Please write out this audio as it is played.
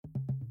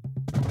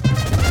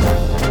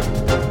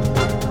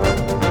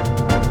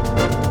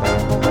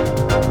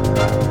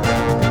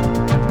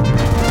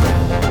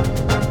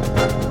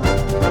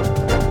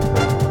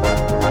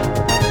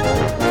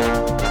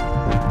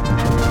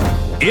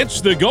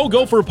It's the Go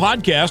Gopher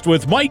podcast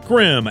with Mike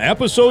Grimm,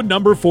 episode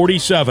number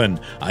 47.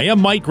 I am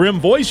Mike Grimm,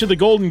 voice of the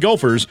Golden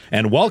Gophers,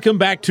 and welcome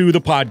back to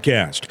the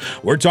podcast.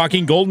 We're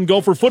talking Golden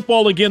Gopher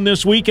football again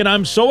this week, and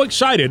I'm so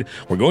excited.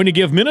 We're going to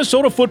give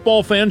Minnesota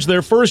football fans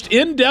their first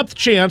in-depth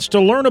chance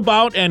to learn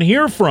about and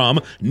hear from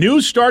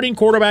new starting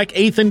quarterback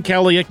Athan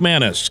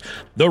Kaliakmanis,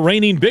 the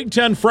reigning Big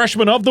Ten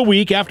freshman of the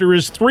week after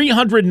his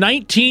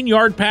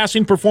 319-yard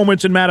passing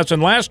performance in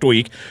Madison last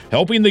week,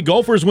 helping the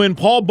Gophers win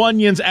Paul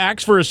Bunyan's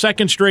axe for a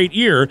second straight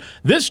year,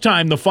 this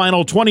time the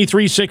final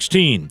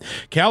 23-16.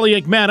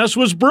 Kaliakmanis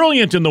was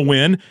brilliant in the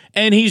win,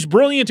 and he's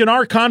brilliant in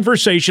our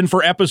conversation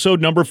for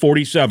episode number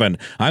 47.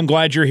 I'm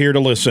glad you're here to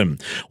listen.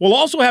 We'll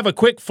also have a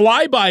quick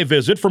flyby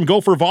visit from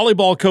Gopher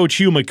volleyball coach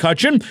Hugh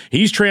McCutcheon.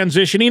 He's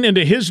transitioning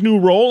into his new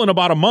role in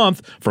about a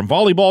month from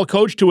volleyball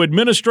coach to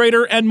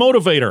administrator and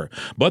motivator.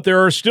 But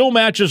there are still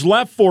matches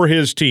left for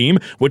his team,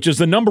 which is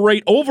the number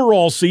 8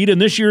 overall seed in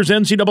this year's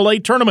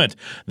NCAA tournament.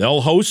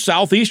 They'll host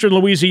Southeastern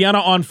Louisiana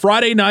on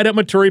Friday night at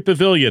Maturi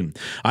Pavilion.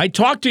 I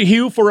talked to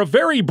Hugh for a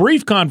very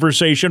brief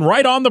conversation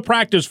right on the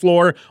practice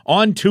floor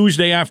on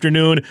Tuesday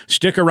afternoon.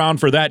 Stick around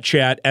for that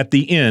chat at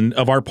the end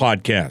of our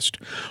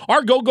podcast.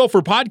 Our Go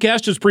Gopher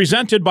podcast is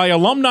presented by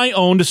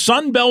alumni-owned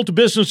Sunbelt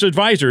Business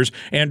Advisors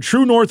and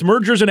True North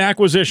Mergers and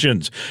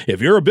Acquisitions.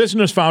 If you're a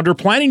business founder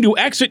planning to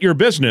exit your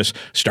business,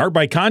 start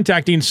by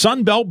contacting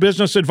Sunbelt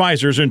Business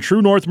Advisors and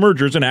True North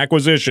Mergers and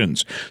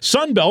Acquisitions.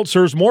 Sunbelt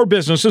serves more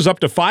businesses up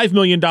to $5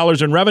 million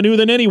in revenue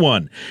than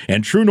anyone,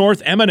 and True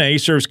North M&A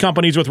serves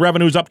companies with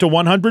revenues up to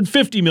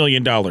 $150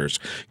 million.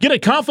 Get a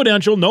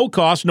confidential,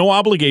 no-cost,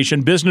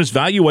 no-obligation business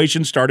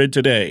valuation started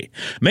today.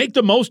 Make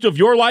the most of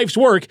your life's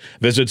work.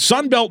 Visit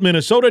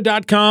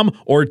sunbeltminnesota.com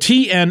or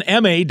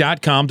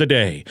tnma.com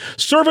today.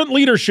 Servant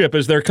leadership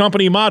is their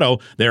company motto.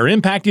 They're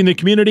impacting the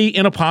community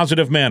in a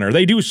positive manner.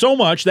 They do so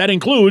much that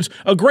includes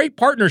a great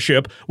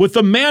partnership with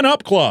the Man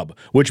Up Club,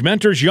 which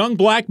mentors young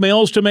black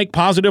males to make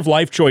positive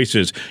life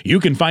choices. You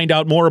can find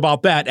out more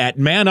about that at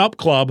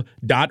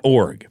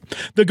manupclub.org.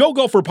 The Go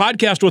Gopher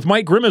podcast with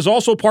Mike Grimm is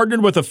also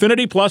partnered with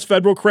Affinity Plus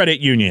Federal Credit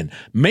Union,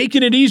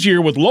 making it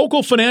easier with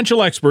local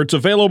financial experts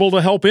available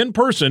to help in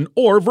person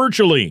or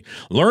virtually.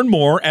 Learn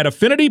more at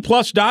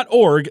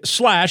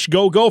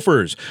affinityplus.org/Go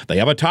Gophers. They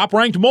have a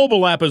top-ranked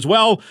mobile app as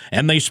well,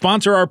 and they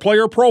sponsor our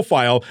player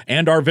profile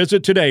and our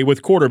visit today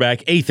with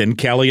quarterback Athan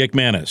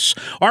Kaliakmanis.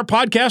 Our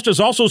podcast is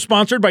also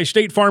sponsored by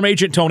State Farm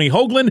agent Tony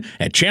Hoagland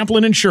at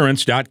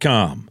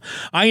ChamplinInsurance.com.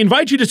 I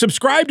invite you to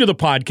subscribe to the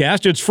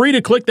podcast. It's free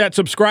to click that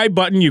subscribe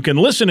button. You can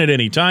listen at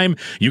any time.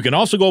 You can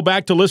also go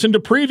back to listen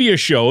to previous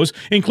shows,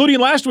 including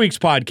last week's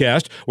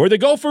podcast, where the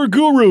Gopher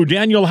guru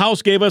Daniel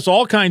House gave us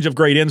all kinds of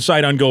great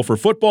insight on Gopher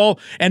football,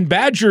 and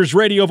Badgers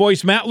radio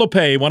voice Matt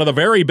LePay, one of the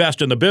very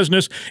best in the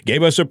business,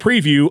 gave us a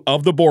preview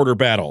of the border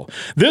battle.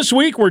 This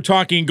week, we're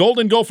talking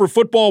Golden Gopher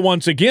football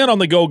once again on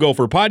the Go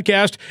Gopher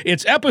podcast.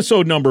 It's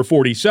episode number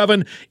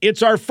 47.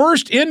 It's our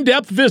first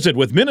in-depth visit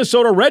with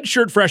Minnesota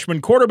redshirt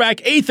freshman quarterback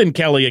Athan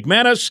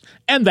Kaliakmanis,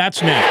 and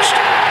that's next.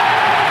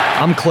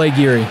 I'm Clay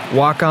Geary,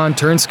 walk-on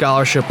turned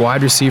scholarship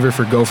wide receiver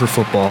for Gopher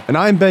football. And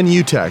I'm Ben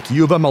Utek,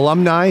 U of M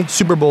alumni,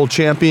 Super Bowl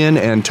champion,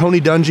 and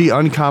Tony Dungy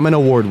Uncommon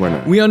Award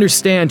winner. We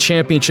understand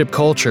championship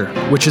culture,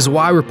 which is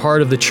why we're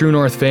part of the True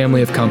North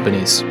family of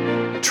companies.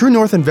 True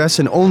North invests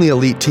in only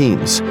elite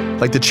teams,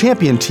 like the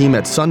champion team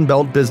at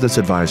Sunbelt Business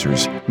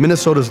Advisors,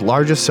 Minnesota's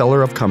largest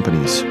seller of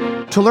companies.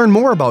 To learn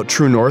more about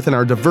True North and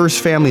our diverse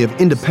family of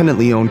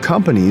independently owned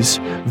companies,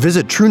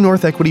 visit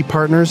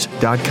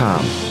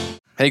TrueNorthEquityPartners.com.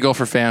 Hey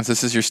Gopher fans,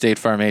 this is your State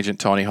Farm agent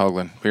Tony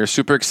Hoagland. We are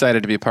super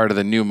excited to be part of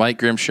the new Mike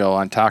Grimm Show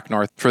on Talk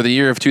North. For the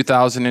year of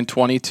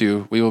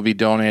 2022, we will be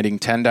donating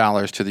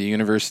 $10 to the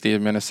University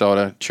of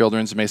Minnesota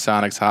Children's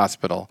Masonics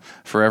Hospital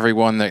for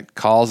everyone that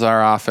calls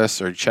our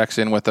office or checks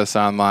in with us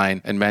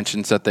online and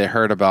mentions that they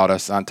heard about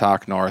us on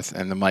Talk North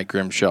and the Mike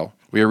Grimm Show.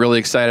 We are really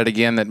excited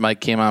again that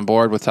Mike came on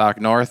board with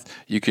Talk North.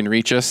 You can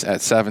reach us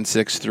at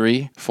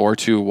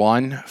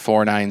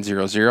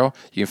 763-421-4900.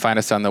 You can find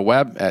us on the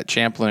web at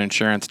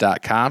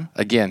ChamplinInsurance.com.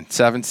 Again,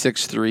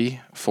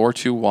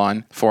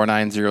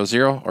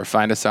 763-421-4900, or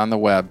find us on the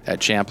web at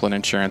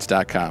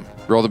ChamplinInsurance.com.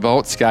 Roll the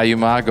boat, Sky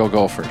Yuma, go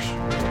Gophers.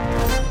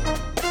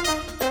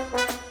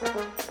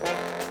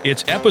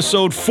 It's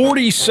episode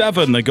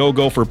 47, the Go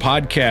Gopher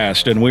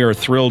podcast, and we are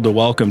thrilled to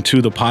welcome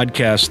to the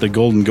podcast the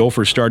Golden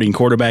Gopher starting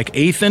quarterback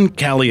Athan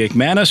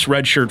Kaliakmanis,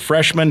 redshirt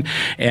freshman.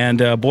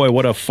 And boy,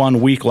 what a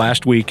fun week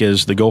last week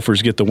as the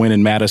Gophers get the win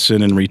in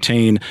Madison and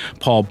retain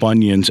Paul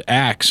Bunyan's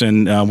axe.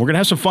 And we're going to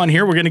have some fun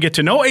here. We're going to get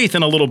to know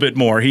Athan a little bit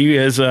more. He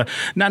is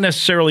not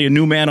necessarily a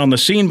new man on the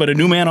scene, but a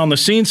new man on the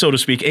scene, so to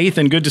speak.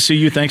 Athan, good to see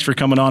you. Thanks for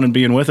coming on and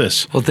being with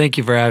us. Well, thank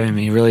you for having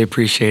me. Really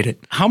appreciate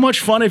it. How much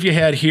fun have you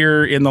had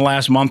here in the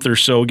last month or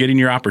so getting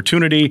your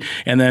opportunity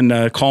and then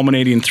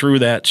culminating through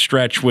that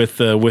stretch with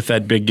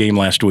that big game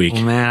last week?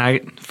 Well, man,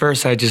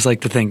 I'd just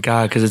like to thank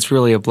God because it's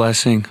really a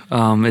blessing.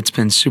 It's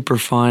been super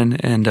fun,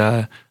 and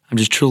I'm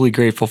just truly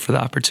grateful for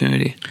the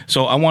opportunity.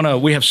 So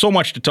we have so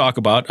much to talk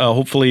about.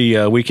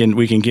 Hopefully we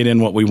can get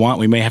in what we want.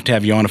 We may have to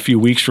have you on a few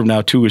weeks from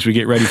now too, as we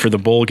get ready for the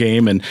bowl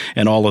game and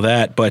all of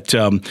that. But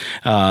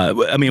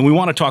we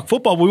want to talk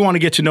football, but we want to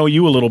get to know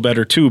you a little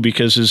better too,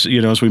 because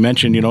as we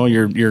mentioned,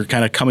 you're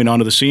kind of coming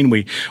onto the scene.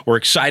 We were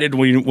excited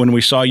when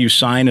we saw you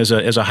sign as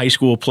a high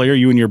school player,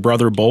 you and your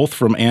brother both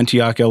from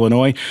Antioch,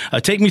 Illinois.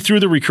 Take me through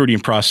the recruiting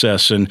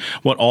process and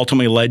what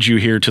ultimately led you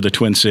here to the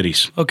Twin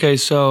Cities. Okay,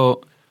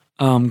 so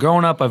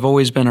growing up, I've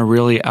always been a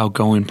really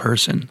outgoing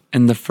person.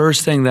 And the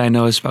first thing that I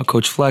noticed about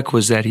Coach Fleck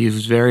was that he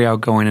was very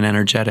outgoing and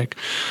energetic.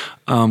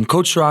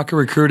 Coach Straka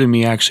recruited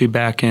me actually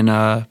back in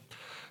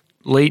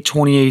late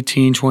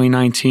 2018,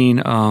 2019.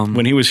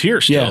 When he was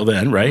here still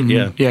then, right?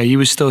 Mm-hmm. Yeah, he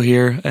was still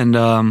here. And,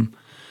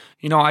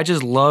 I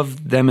just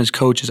loved them as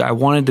coaches. I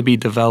wanted to be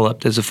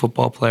developed as a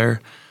football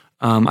player.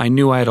 I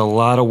knew I had a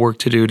lot of work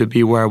to do to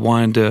be where I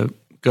wanted to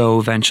go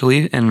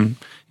eventually. And,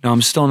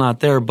 I'm still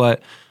not there,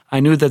 but I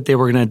knew that they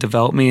were going to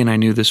develop me, and I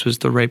knew this was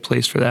the right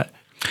place for that.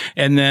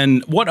 And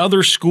then what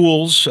other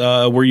schools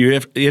were you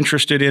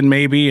interested in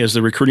maybe as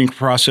the recruiting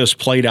process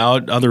played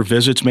out, other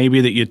visits maybe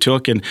that you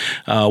took, and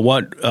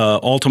what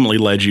ultimately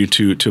led you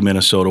to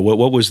Minnesota?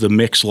 What was the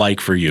mix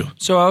like for you?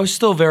 So I was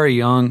still very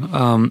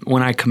young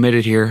when I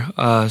committed here.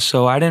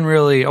 So I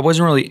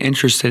wasn't really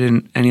interested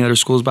in any other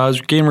schools, but I was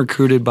getting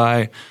recruited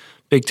by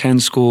Big Ten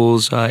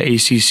schools,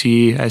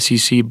 ACC,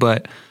 SEC,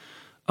 but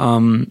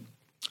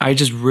I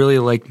just really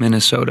liked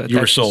Minnesota. You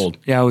were sold.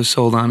 I was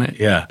sold on it.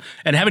 Yeah.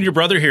 And having your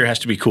brother here has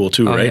to be cool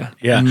too, right?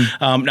 Yeah.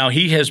 Mm-hmm. Now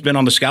he has been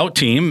on the scout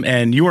team,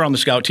 and you were on the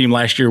scout team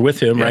last year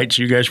with him, right?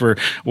 So you guys were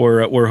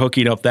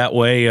hooking up that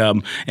way.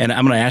 And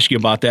I'm going to ask you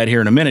about that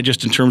here in a minute,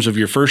 just in terms of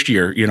your first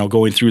year,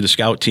 going through the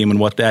scout team and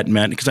what that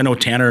meant. Because I know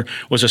Tanner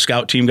was a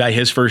scout team guy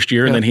his first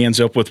year, and then he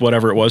ends up with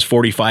whatever it was,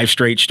 45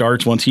 straight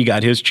starts once he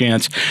got his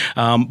chance.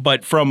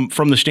 But from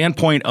the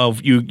standpoint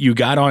of you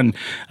got on,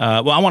 I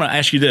want to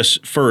ask you this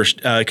first,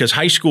 because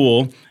high school,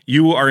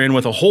 you are in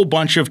with a whole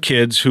bunch of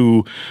kids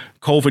who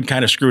COVID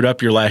kind of screwed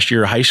up your last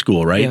year of high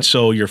school, right? Yep.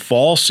 So your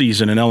fall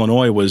season in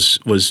Illinois was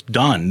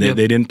done. They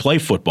didn't play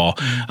football.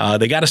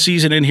 They got a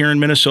season in here in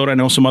Minnesota. I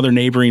know some other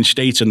neighboring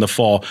states in the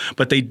fall,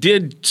 but they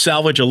did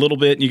salvage a little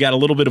bit, and you got a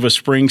little bit of a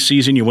spring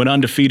season. You went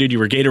undefeated. You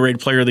were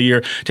Gatorade Player of the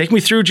Year. Take me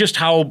through just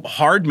how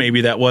hard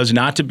maybe that was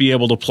not to be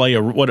able to play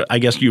what I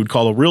guess you would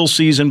call a real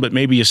season, but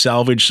maybe you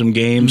salvaged some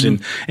games and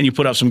you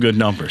put up some good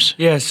numbers.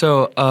 Yeah,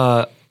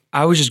 so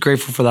I was just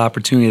grateful for the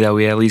opportunity that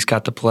we at least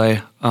got to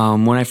play.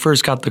 When I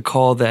first got the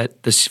call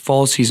that this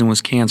fall season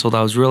was canceled,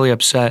 I was really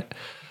upset.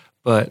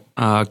 But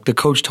the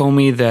coach told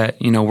me that,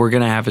 we're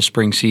going to have a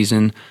spring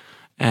season.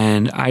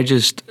 And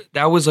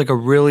that was like a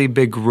really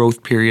big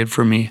growth period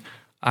for me.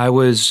 I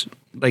was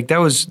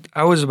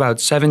about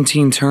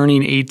 17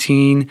 turning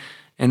 18.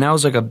 And that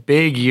was like a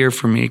big year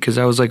for me because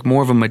I was like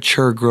more of a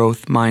mature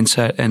growth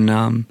mindset.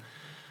 And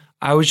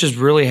I was just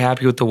really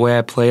happy with the way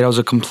I played. I was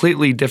a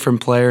completely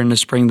different player in the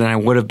spring than I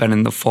would have been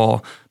in the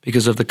fall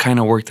because of the kind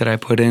of work that I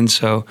put in.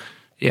 So,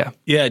 yeah.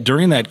 Yeah,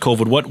 during that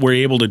COVID, what were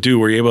you able to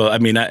do?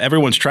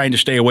 Everyone's trying to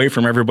stay away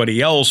from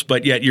everybody else,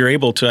 but yet you're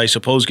able to, I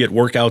suppose, get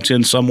workouts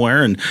in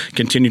somewhere and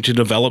continue to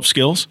develop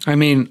skills?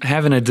 Having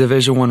a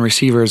Division I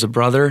receiver as a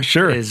brother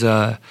is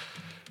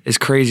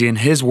crazy, and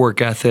his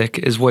work ethic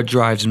is what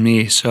drives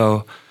me.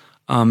 So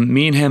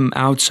me and him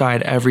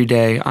outside every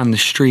day on the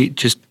street,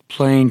 just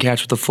playing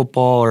catch with the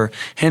football, or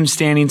him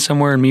standing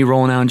somewhere and me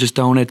rolling out and just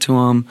throwing it to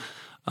him.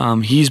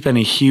 He's been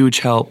a huge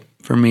help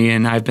for me,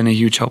 and I've been a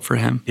huge help for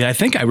him. Yeah, I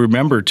think I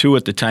remember too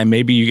at the time,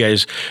 maybe you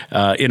guys,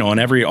 and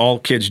all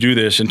kids do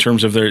this in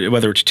terms of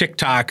whether it's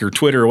TikTok or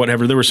Twitter or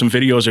whatever, there were some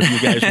videos of you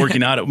guys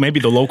working out at maybe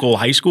the local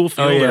high school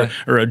field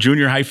or a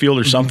junior high field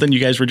or something.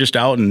 You guys were just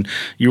out and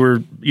you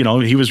were,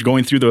 he was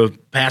going through the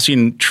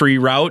passing tree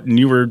route and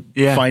you were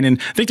finding,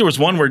 I think there was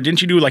one where,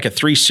 didn't you do like a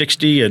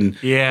 360 and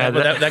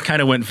that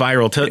kind of went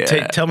viral.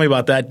 Tell me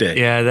about that day.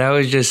 Yeah, that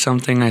was just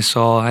something I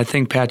saw. I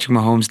think Patrick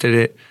Mahomes did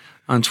it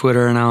on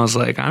Twitter, and I was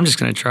like, I'm just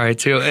going to try it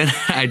too. And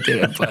I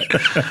did it, but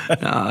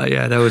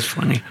that was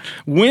funny.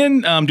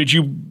 When did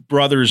you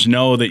brothers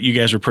know that you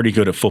guys were pretty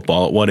good at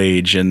football? At what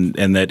age? And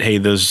that, hey,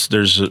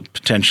 there's a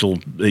potential,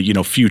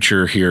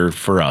 future here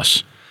for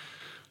us?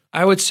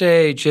 I would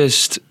say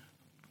just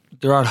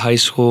throughout high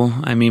school,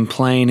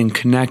 playing and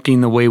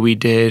connecting the way we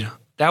did,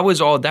 that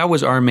was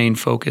our main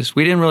focus.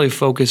 We didn't really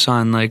focus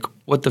on like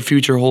what the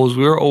future holds.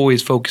 We were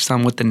always focused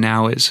on what the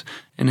now is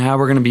and how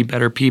we're going to be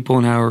better people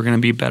and how we're going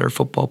to be better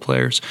football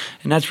players.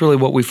 And that's really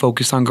what we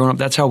focused on growing up.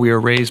 That's how we were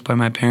raised by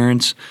my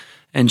parents.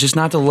 And just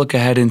not to look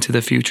ahead into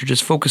the future,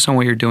 just focus on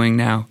what you're doing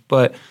now.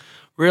 But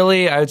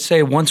really, I would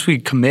say once we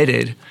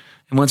committed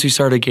and once we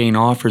started getting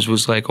offers,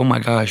 was like, oh my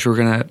gosh, we're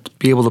going to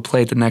be able to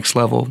play at the next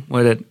level.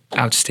 What an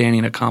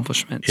outstanding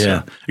accomplishment. Yeah. So,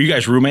 are you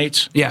guys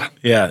roommates? Yeah.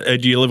 Yeah.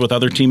 Do you live with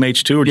other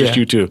teammates too, or just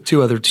you two?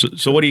 Two other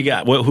teammates. So what do you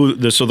got?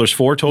 So there's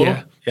four total?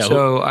 Yeah.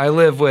 So I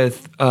live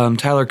with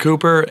Tyler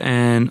Cooper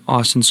and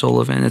Austin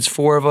Sullivan. It's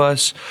four of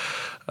us.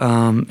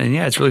 And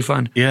it's really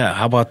fun. Yeah.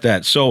 How about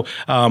that? So,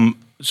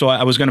 So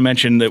I was going to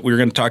mention that we were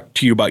going to talk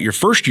to you about your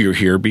first year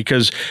here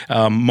because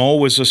Mo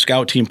was a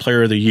Scout Team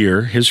Player of the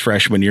Year his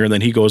freshman year, and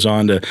then he goes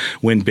on to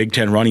win Big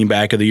Ten Running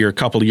Back of the Year a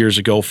couple of years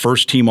ago,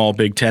 first team All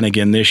Big Ten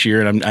again this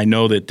year, and I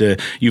know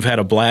that you've had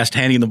a blast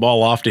handing the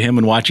ball off to him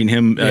and watching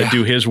him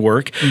do his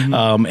work.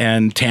 Mm-hmm.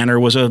 And Tanner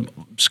was a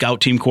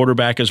Scout Team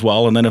quarterback as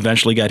well, and then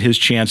eventually got his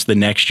chance the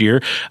next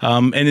year.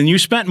 And then you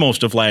spent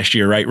most of last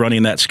year, right,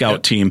 running that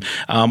Scout team.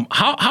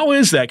 How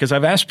is that? Because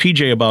I've asked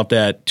PJ about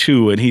that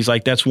too, and he's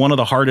like, that's one of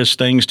the hardest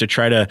things to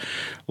try to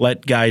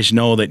let guys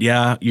know that,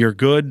 yeah, you're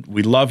good,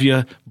 we love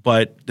you,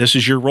 but this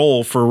is your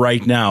role for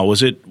right now.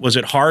 Was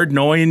it hard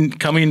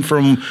coming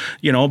from,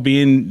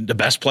 being the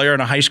best player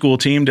on a high school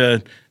team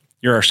to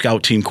you're our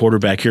Scout Team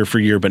quarterback here for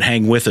a year, but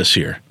hang with us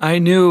here? I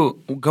knew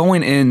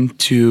going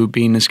into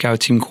being a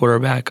Scout Team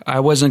quarterback, I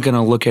wasn't going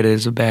to look at it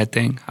as a bad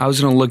thing. I was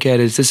going to look at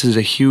it as this is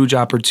a huge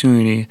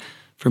opportunity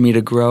for me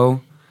to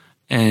grow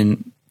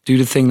and do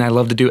the thing that I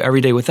love to do every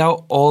day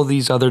without all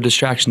these other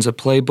distractions, a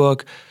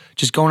playbook,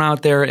 just going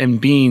out there and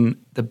being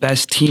the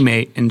best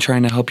teammate and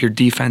trying to help your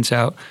defense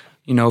out,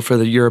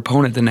 for your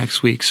opponent the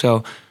next week.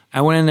 So I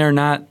went in there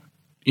not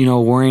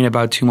worrying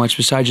about too much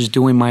besides just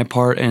doing my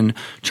part and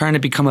trying to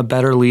become a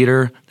better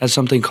leader. That's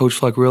something Coach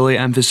Fleck really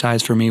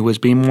emphasized for me, was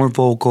being more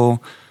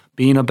vocal,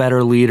 being a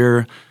better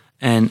leader,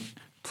 and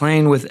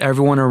playing with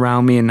everyone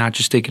around me and not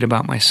just thinking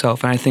about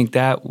myself. And I think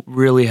that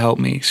really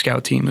helped me,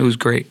 Scout Team. It was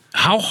great.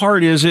 How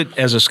hard is it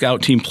as a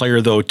Scout Team player,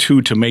 though,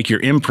 to make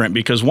your imprint?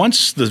 Because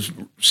once the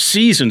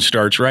season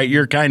starts, right,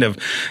 you're kind of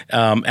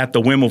at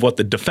the whim of what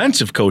the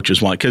defensive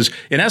coaches want. Because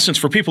in essence,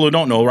 for people who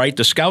don't know, right,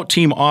 the Scout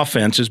Team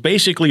offense is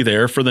basically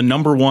there for the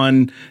number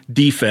one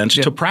defense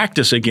to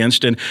practice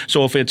against. And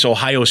so if it's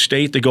Ohio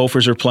State the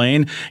Gophers are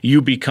playing,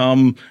 you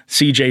become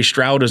C.J.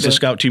 Stroud as the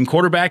Scout Team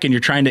quarterback, and you're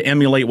trying to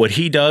emulate what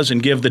he does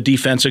and give the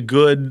defense a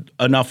good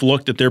enough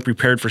look that they're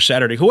prepared for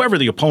Saturday, whoever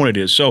the opponent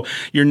is. So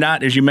you're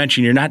not, as you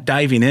mentioned, you're not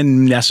diving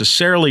in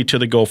necessarily to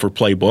the Gopher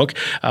playbook.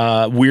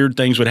 Weird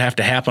things would have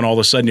to happen all of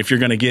a sudden if you're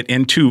going to get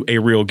into a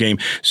real game.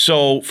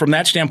 So from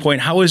that standpoint,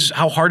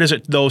 how hard is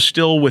it, though,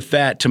 still with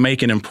that to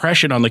make an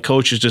impression on the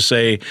coaches to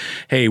say,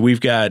 hey,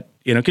 we've got,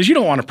 because you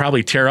don't want to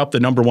probably tear up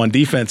the number one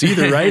defense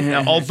either, right?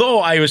 Although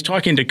I was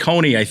talking to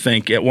Coney, I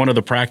think, at one of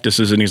the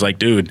practices, and he's like,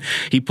 dude,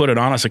 he put it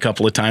on us a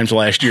couple of times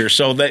last year.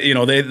 So that,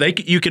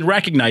 you can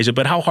recognize it,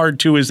 but how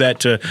hard too is that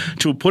to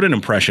put an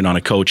impression on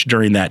a coach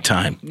during that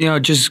time?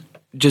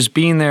 Just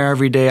being there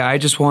every day, I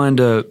just wanted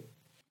to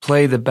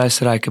play the best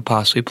that I could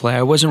possibly play.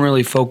 I wasn't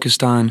really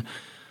focused on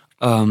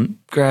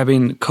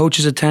grabbing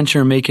coach's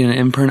attention or making an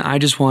imprint. I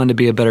just wanted to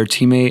be a better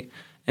teammate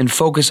and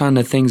focus on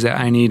the things that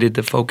I needed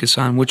to focus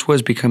on, which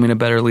was becoming a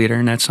better leader,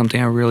 and that's something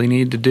I really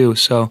needed to do.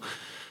 So,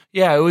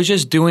 yeah, it was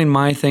just doing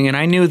my thing, and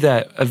I knew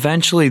that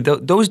eventually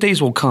those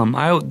days will come.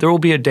 There will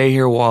be a day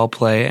here where I'll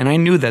play, and I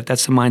knew that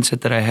that's the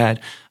mindset that I had.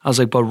 I was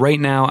like, but right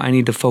now I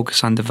need to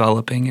focus on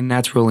developing, and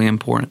that's really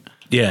important.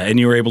 Yeah, and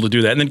you were able to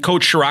do that. And then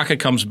Coach Shiraka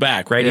comes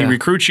back, right? Yeah. He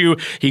recruits you,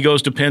 he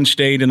goes to Penn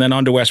State, and then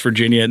on to West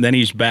Virginia, and then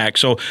he's back.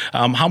 So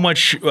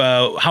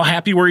how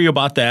happy were you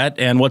about that,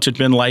 and what's it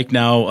been like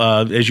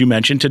now, as you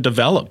mentioned, to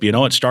develop?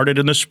 It started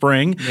in the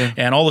spring,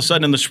 and all of a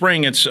sudden in the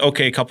spring, it's,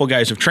 okay, a couple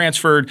guys have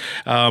transferred.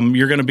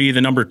 You're going to be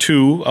the number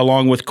 2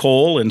 along with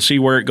Cole and see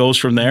where it goes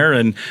from there.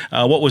 And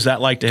what was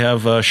that like to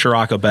have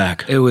Shiraka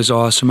back? It was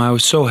awesome. I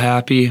was so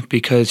happy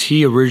because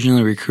he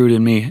originally recruited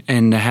me,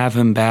 and to have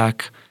him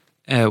back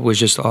was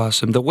just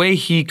awesome. The way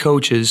he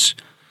coaches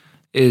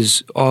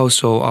is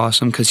also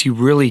awesome because he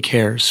really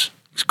cares.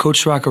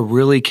 Coach Shiraka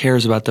really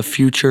cares about the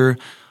future,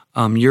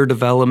 your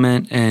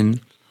development,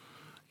 and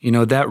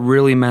that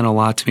really meant a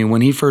lot to me.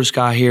 When he first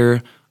got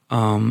here,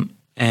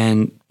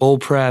 and bowl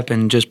prep,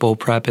 and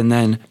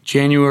then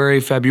January,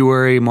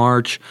 February,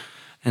 March,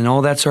 and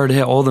all that started to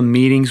hit, all the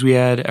meetings we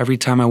had, every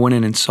time I went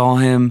in and saw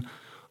him,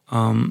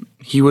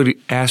 he would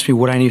ask me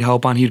what I need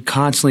help on. He'd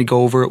constantly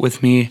go over it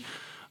with me.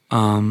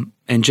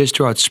 And just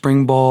throughout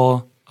spring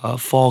ball,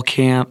 fall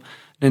camp,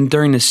 and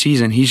during the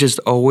season, he's just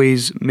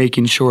always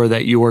making sure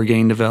that you are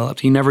getting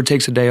developed. He never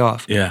takes a day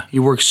off. Yeah. He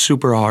works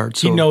super hard.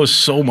 So. He knows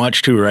so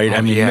much too, right?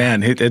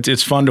 Man,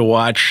 it's fun to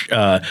watch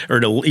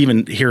or to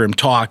even hear him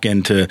talk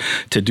and to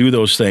do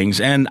those things.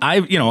 And I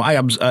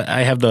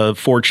have the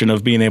fortune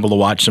of being able to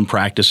watch some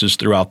practices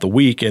throughout the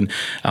week, and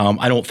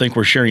I don't think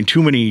we're sharing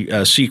too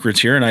many secrets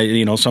here.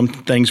 And some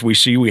things we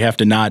see we have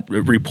to not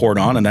report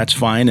on, and that's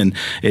fine. And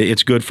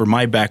it's good for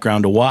my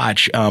background to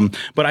watch.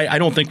 But I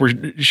don't think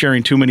we're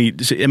sharing too many.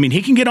 I mean,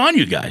 he can get on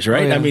you guys,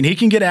 right? Oh, yeah. I mean, he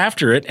can get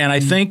after it. And I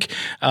think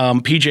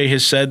PJ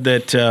has said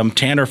that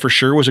Tanner for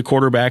sure was a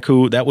quarterback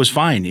who that was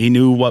fine. He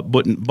knew what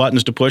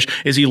buttons to push.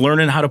 Is he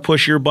learning how to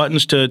push your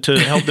buttons to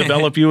help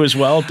develop you as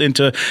well?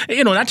 Into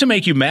not to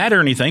make you mad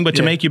or anything, but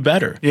to make you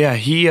better. Yeah,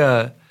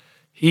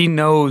 he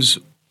knows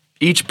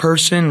each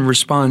person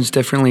responds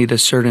differently to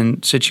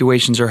certain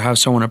situations or how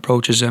someone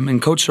approaches them.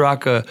 And Coach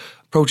Shiraka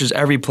approaches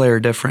every player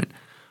different.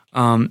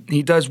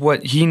 He does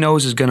what he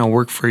knows is going to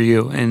work for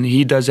you, and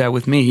he does that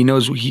with me. He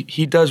knows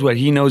he does what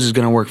he knows is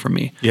going to work for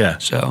me. Yeah.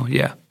 So,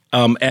 yeah.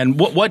 And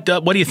what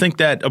do you think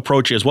that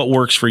approach is? What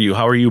works for you?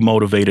 How are you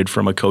motivated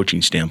from a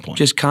coaching standpoint?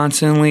 Just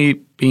constantly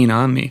being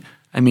on me.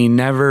 I mean,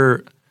 I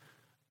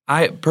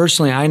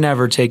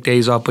never take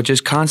days off, but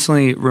just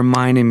constantly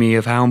reminding me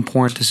of how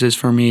important this is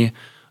for me.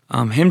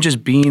 Him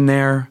just being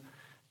there,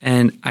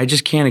 and I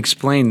just can't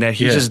explain that.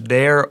 He's just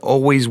there,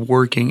 always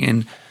working.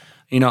 And,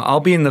 I'll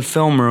be in the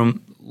film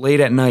room late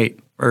at night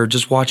or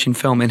just watching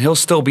film, and he'll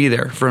still be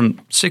there from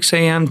 6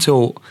 a.m.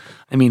 till,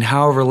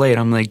 however late.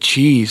 I'm like,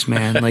 geez,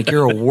 man,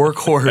 you're a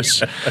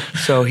workhorse.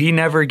 So he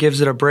never gives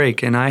it a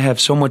break, and I have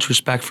so much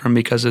respect for him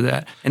because of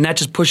that. And that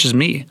just pushes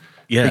me.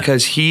 Yeah.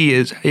 Because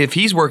if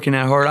he's working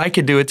that hard, I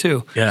could do it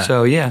too. Yeah.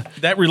 So, yeah.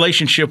 That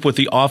relationship with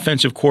the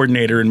offensive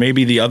coordinator and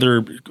maybe the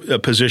other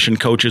position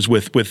coaches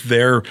with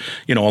their, a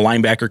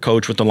linebacker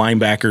coach with the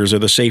linebackers or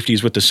the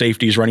safeties with the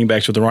safeties, running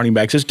backs with the running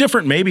backs is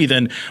different maybe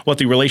than what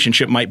the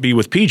relationship might be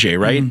with PJ,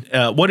 right?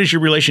 Mm-hmm. What is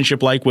your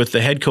relationship like with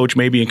the head coach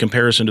maybe in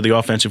comparison to the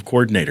offensive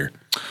coordinator?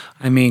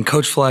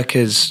 Coach Fleck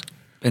has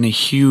been a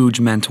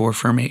huge mentor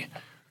for me.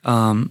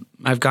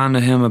 I've gone to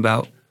him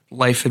about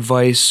life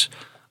advice,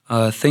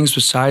 things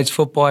besides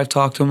football I've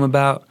talked to him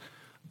about.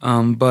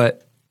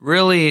 But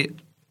really,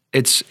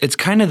 it's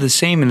kind of the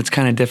same and it's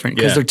kind of different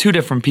because they're two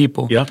different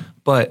people. Yeah.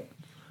 But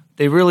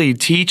they really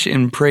teach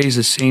and praise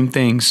the same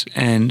things.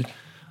 And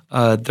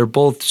they're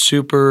both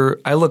super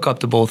 – I look up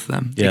to both of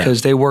them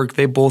because they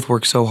both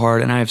work so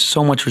hard. And I have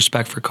so much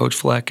respect for Coach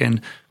Fleck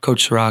and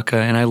Coach Soraka,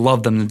 and I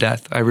love them to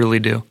death. I really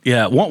do.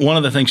 Yeah, one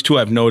of the things, too,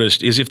 I've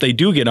noticed is if they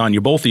do get on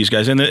you, both these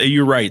guys, and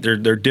you're right,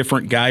 they're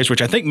different guys,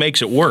 which I think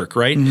makes it work,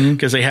 right?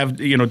 Because they have,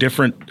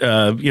 different,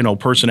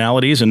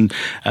 personalities and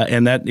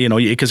that,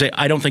 because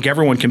I don't think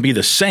everyone can be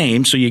the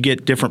same, so you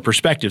get different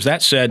perspectives.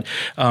 That said,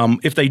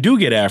 if they do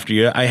get after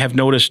you, I have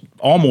noticed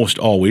almost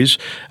always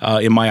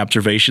in my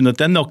observation that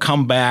then they'll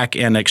come back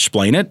and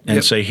explain it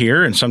and say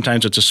here, and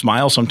sometimes it's a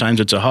smile, sometimes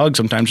it's a hug,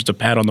 sometimes it's a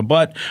pat on the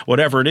butt,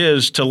 whatever it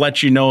is, to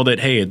let you know that,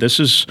 hey,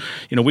 this is,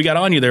 we got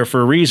on you there for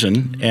a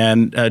reason.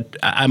 And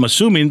I'm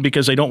assuming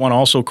because they don't want to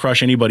also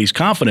crush anybody's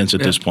confidence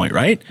at this point,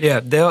 right? Yeah,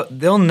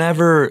 they'll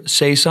never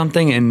say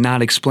something and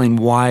not explain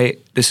why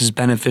this is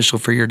beneficial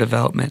for your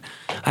development.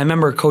 I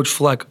remember Coach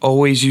Fleck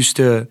always used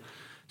to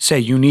say,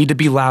 you need to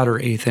be louder,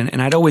 Ethan.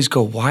 And I'd always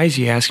go, why is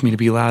he asking me to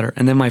be louder?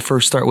 And then my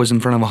first start was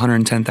in front of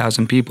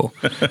 110,000 people.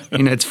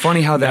 It's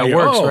funny how that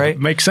works, right?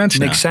 Makes sense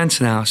now. Makes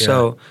sense now. Yeah.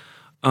 So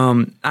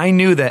I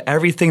knew that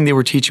everything they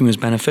were teaching was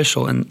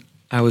beneficial, and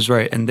I was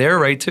right, and they're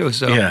right too.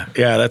 So yeah,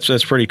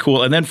 that's pretty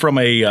cool. And then from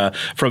a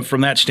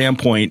from that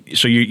standpoint,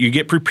 so you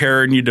get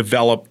prepared and you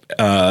develop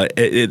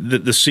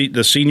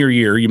the senior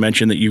year. You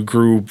mentioned that you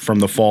grew from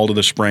the fall to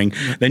the spring.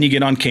 Then you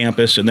get on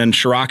campus, and then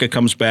Soraka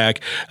comes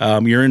back.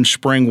 You're in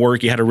spring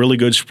work. You had a really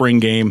good spring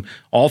game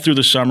all through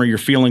the summer. You're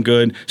feeling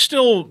good.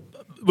 Still,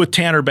 with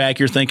Tanner back,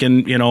 you're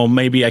thinking,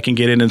 maybe I can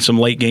get in some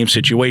late game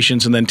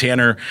situations, and then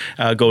Tanner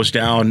goes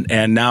down,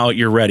 and now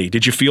you're ready.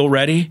 Did you feel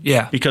ready?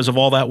 Yeah. Because of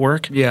all that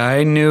work? Yeah,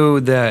 I knew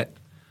that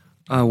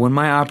when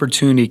my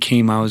opportunity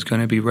came, I was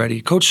going to be ready.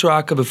 Coach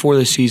Soraka, before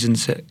the season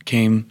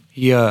came,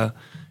 he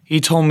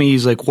told me,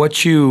 he's like,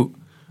 what you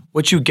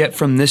get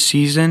from this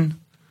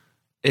season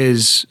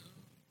is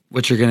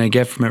what you're going to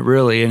get from it,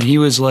 really. And he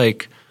was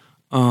like,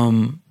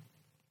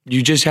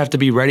 you just have to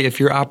be ready. If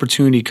your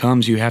opportunity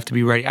comes, you have to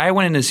be ready. I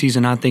went into the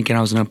season not thinking I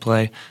was going to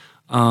play.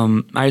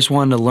 I just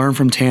wanted to learn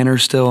from Tanner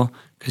still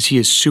because he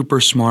is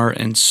super smart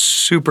and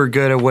super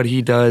good at what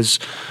he does.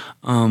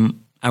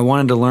 I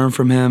wanted to learn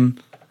from him,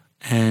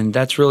 and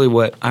that's really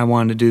what I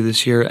wanted to do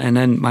this year. And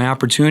then my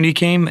opportunity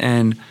came,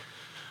 and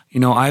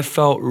I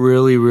felt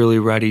really, really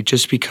ready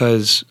just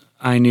because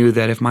I knew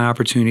that if my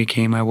opportunity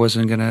came, I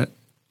wasn't going to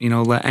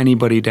let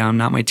anybody down,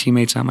 not my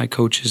teammates, not my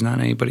coaches, not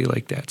anybody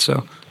like that.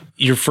 So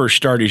your first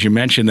start, as you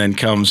mentioned, then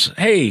comes,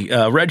 hey,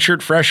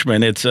 redshirt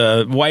freshman. It's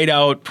a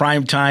whiteout,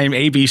 primetime,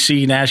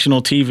 ABC,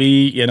 national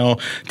TV,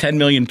 10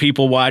 million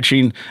people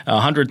watching,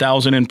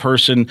 100,000 in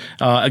person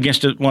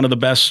against one of the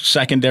best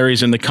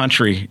secondaries in the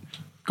country.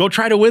 Go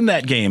try to win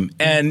that game.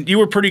 And you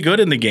were pretty good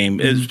in the game,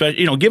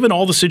 given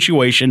all the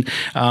situation.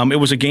 It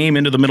was a game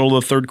into the middle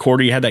of the third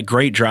quarter. You had that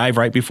great drive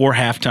right before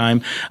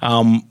halftime.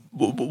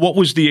 What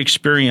was the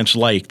experience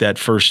like that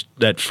first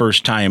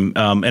time?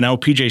 And I know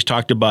PJ's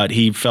talked about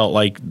he felt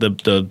like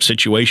the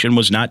situation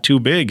was not too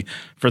big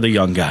for the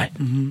young guy.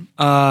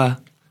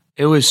 Mm-hmm.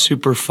 It was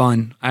super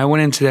fun. I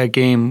went into that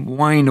game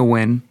wanting to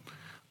win.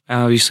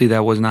 Obviously,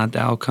 that was not the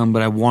outcome,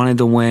 but I wanted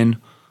to win,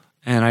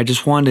 and I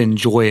just wanted to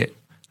enjoy it.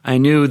 I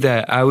knew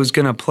that I was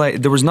going to play.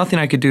 There was nothing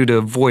I could do to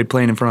avoid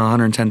playing in front of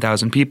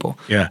 110,000 people.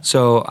 Yeah.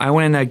 So I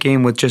went in that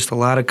game with just a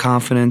lot of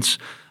confidence.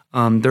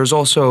 There's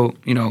also,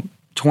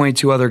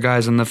 22 other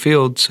guys on the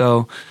field.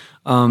 So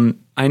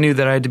I knew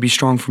that I had to be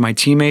strong for my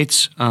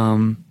teammates,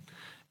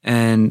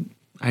 and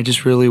I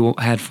just really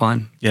had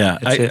fun.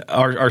 Yeah,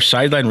 our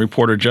sideline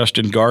reporter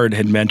Justin Gard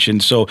had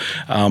mentioned. So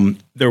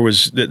there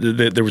was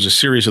a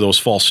series of those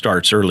false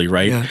starts early,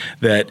 right? Yeah.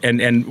 That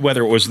and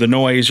whether it was the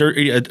noise or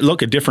a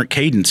different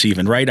cadence,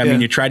 even, right? I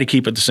mean, you try to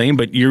keep it the same,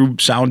 but you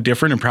sound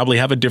different and probably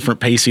have a different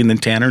pacing than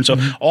Tanner, and so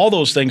all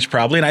those things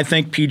probably. And I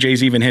think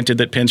PJ's even hinted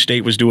that Penn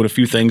State was doing a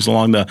few things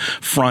along the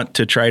front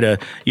to try to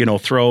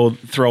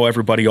throw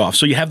everybody off.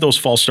 So you have those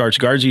false starts.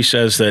 Gardsey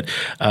says that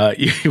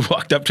you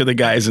walked up to the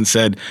guys and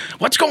said,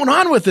 "What's going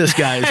on with this,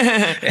 guys?"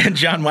 And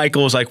John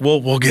Michael was like,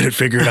 "We'll get it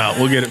figured out.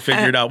 We'll get it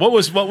figured out." What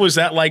was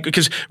that like?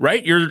 Because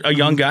you're a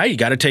young guy, you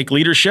got to take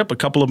leadership. A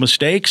couple of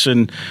mistakes,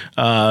 and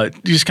you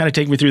just kind of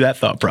take me through that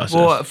thought process.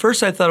 Well, at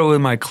first I thought it was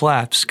my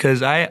claps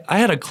because I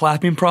had a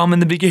clapping problem in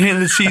the beginning of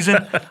the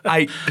season.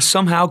 I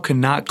somehow could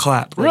not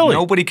clap. Really?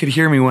 Nobody could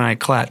hear me when I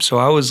clapped. So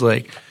I was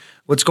like,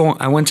 "What's going?"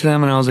 I went to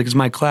them and I was like, "Is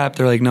my clap?"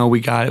 They're like, "No,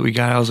 we got it.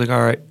 I was like,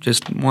 "All right."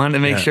 Just wanted to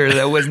make sure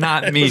that was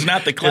not me. It was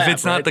not the clap. If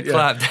it's not the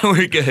clap, then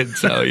we're good.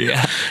 So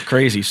yeah,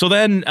 crazy. So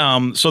then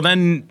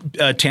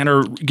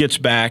Tanner gets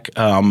back.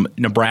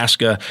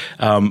 Nebraska,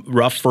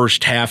 rough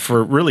first half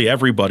for really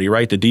everybody,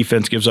 right? The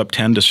defense gives up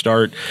 10 to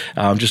start.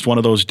 Just one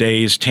of those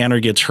days. Tanner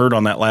gets hurt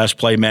on that last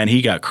play. Man,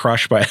 he got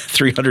crushed by a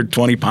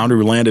 320-pounder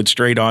who landed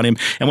straight on him.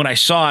 And when I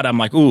saw it, I'm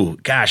like, "Ooh,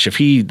 gosh!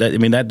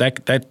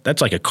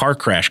 That's like a car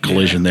crash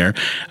collision there."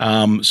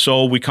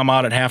 So we come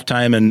out at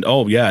halftime and,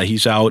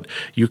 he's out.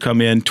 You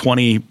come in,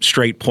 20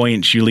 straight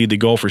points. You lead the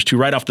Gophers.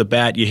 Right off the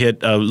bat, you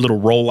hit a little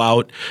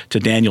rollout to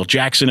Daniel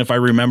Jackson, if I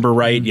remember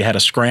right. You had a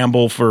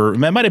scramble it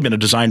might have been a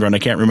design run. I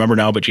can't remember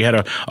now, but you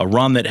had a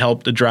run that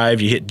helped the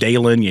drive. You hit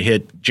Dalen. You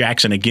hit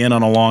Jackson again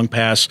on a long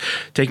pass.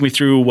 Take me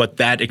through what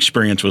that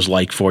experience was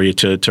like for you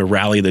to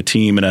rally the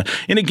team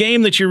in a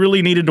game that you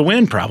really needed to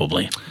win,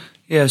 probably.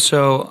 Yeah,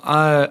 so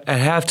at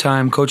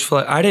halftime, Coach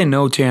Fleck, I didn't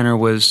know Tanner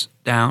was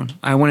down.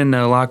 I went in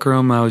the locker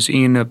room. I was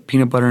eating a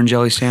peanut butter and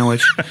jelly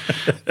sandwich,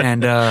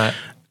 and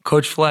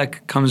Coach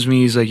Fleck comes to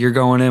me. He's like, "You're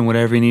going in.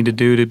 Whatever you need to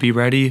do to be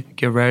ready,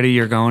 get ready.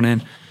 You're going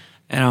in."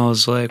 And I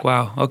was like,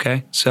 "Wow,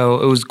 okay."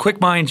 So it was a quick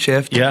mind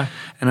shift. Yeah.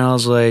 And I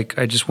was like,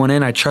 I just went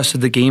in. I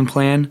trusted the game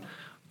plan.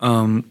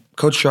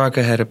 Coach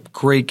Straka had a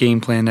great game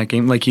plan that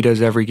game, like he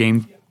does every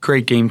game.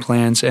 Great game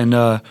plans, and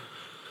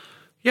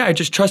I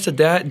just trusted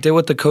that, did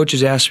what the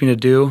coaches asked me to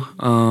do,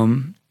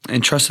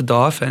 and trusted the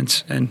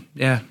offense. And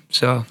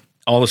so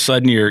all of a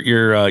sudden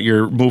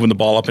you're moving the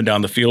ball up and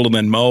down the field, and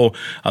then Mo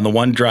on the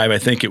one drive, I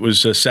think it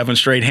was 7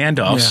 straight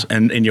handoffs,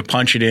 and you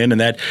punch it in, and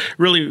that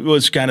really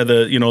was kind of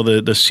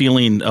the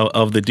ceiling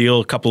of the deal.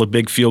 A couple of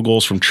big field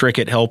goals from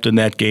Trickett helped in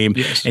that game,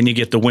 and you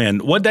get the win.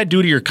 What'd that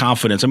do to your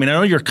confidence? I mean, I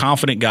know you're a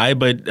confident guy,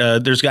 but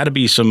there's got to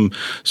be some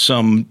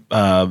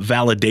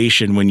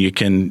validation when you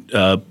can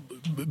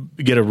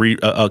get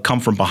a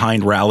come from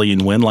behind rally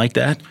and win like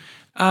that.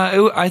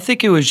 I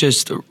think it was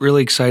just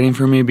really exciting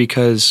for me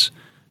because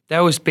that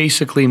was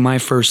basically my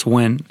first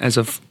win as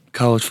a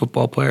college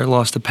football player.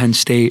 Lost to Penn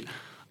State.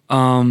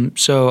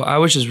 So I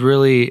was just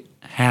really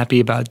happy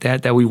about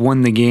that we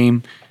won the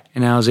game,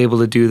 and I was able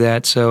to do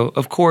that. So,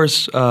 of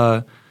course,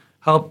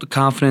 helped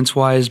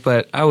confidence-wise,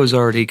 but I was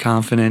already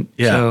confident.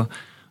 Yeah. So,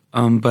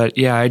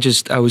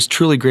 I was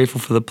truly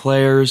grateful for the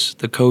players,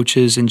 the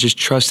coaches, and just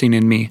trusting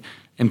in me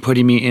and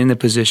putting me in that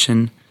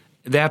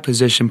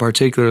position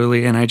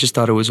particularly, and I just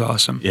thought it was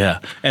awesome. Yeah.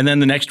 And then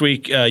the next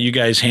week, you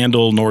guys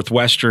handle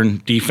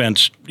Northwestern.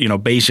 Defense,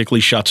 basically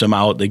shuts them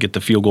out. They get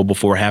the field goal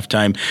before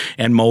halftime,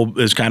 and Mo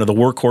is kind of the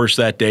workhorse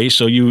that day.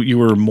 So you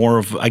were more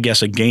of, I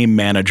guess, a game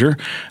manager,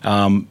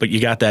 but you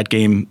got that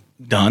game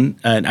done.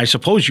 And I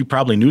suppose you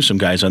probably knew some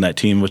guys on that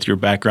team with your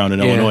background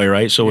in Illinois,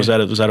 right? So was that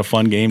a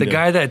fun game? The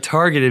guy that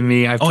targeted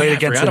me, I played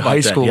against in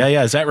high school.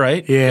 Yeah, is that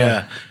right?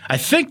 Yeah. I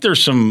think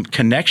there's some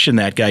connection,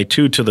 that guy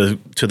too, to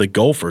the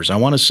Gophers. I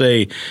want to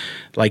say,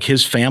 like,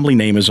 his family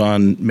name is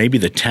on maybe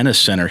the tennis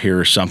center here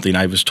or something.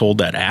 I was told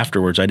that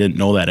afterwards. I didn't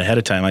know that ahead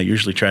of time. I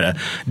usually try to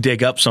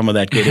dig up some of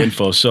that good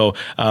info. So,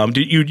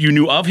 you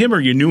knew of him, or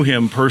you knew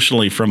him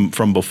personally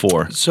from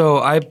before? So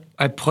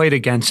I played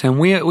against him.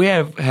 We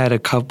have had a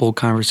couple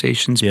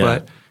conversations,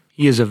 but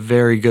he is a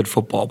very good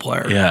football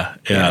player.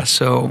 Yeah.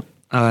 So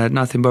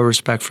nothing but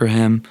respect for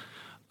him.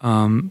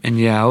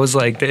 I was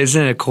like,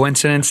 isn't it a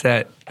coincidence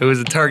that it was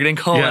a targeting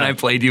call and I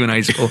played you in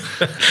high school?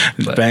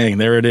 Bang,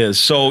 there it is.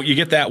 So you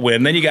get that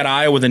win. Then you got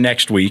Iowa the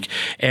next week,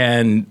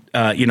 and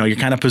you're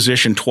kind of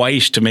positioned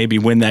twice to maybe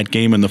win that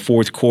game in the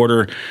fourth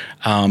quarter.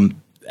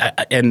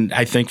 And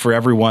I think for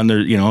everyone, there,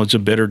 it's a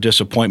bitter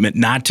disappointment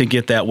not to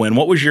get that win.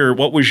 What was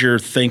your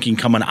thinking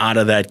coming out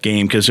of that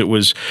game? Because it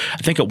was, I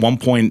think at one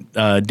point,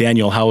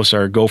 Daniel House,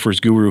 our Gophers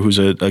guru, who's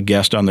a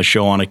guest on the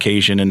show on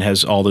occasion and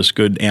has all this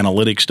good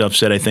analytic stuff,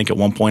 said I think at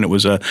one point it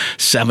was a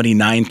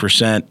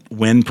 79%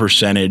 win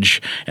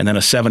percentage and then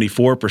a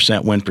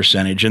 74% win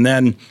percentage. And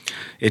then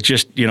it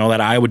just,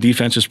 that Iowa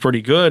defense is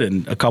pretty good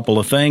and a couple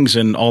of things,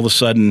 and all of a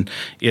sudden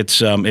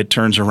it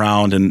turns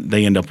around and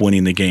they end up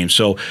winning the game.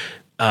 So.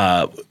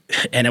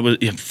 And it was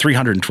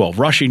 312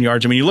 rushing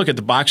yards. I mean, you look at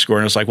the box score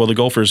and it's like, well, the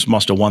Gophers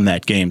must have won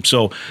that game.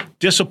 So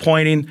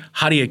disappointing.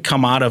 How do you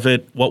come out of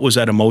it? What was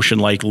that emotion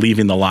like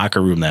leaving the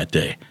locker room that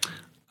day?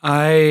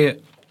 I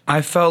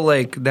felt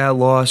like that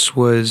loss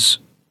was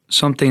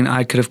something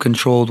I could have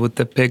controlled with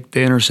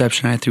the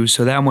interception I threw.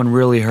 So that one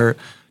really hurt.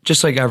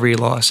 Just like every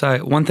loss.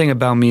 One thing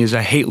about me is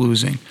I hate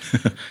losing.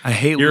 I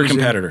hate You're losing. a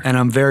competitor. And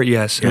I'm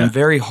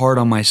very hard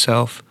on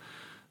myself.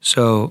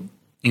 So,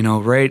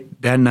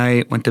 right that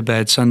night, went to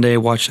bed, Sunday,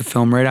 watched the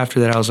film. Right after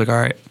that, I was like, all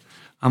right,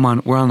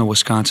 we're on to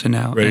Wisconsin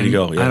now. Ready to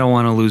go. Yeah. I don't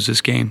want to lose this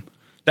game.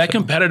 That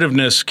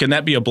competitiveness, can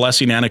that be a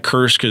blessing and a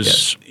curse?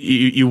 Because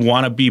you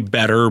want to be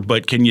better,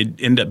 but can you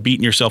end up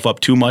beating yourself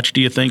up too much,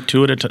 do you think,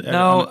 to it?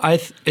 No,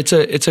 it's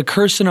a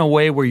curse in a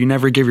way where you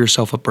never give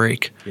yourself a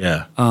break.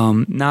 Yeah.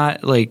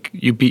 Not like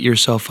you beat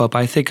yourself up.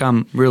 I think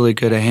I'm really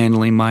good at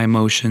handling my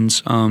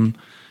emotions.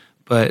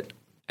 But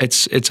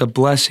it's a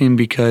blessing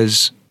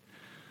because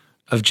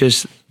of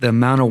just the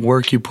amount of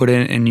work you put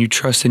in, and you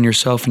trust in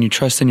yourself, and you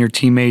trust in your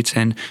teammates,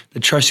 and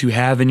the trust you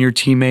have in your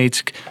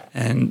teammates,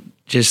 and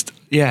just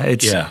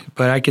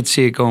but I could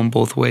see it going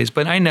both ways.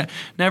 But I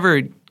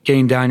never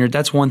getting down here.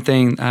 That's one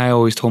thing I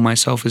always told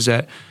myself is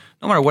that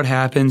no matter what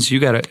happens,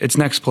 it's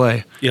next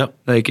play. Yep.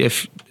 Like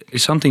if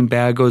something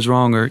bad goes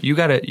wrong, or you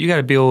gotta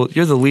be able.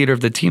 You're the leader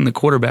of the team, the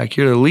quarterback.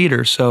 You're the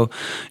leader, so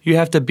you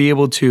have to be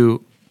able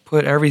to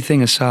put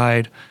everything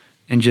aside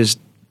and just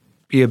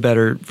be a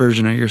better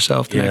version of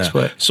yourself the next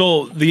play.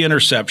 So the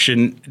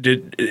interception,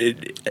 did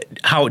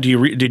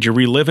you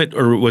relive it,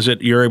 or was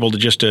it you're able to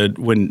just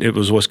when it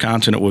was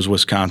Wisconsin, it was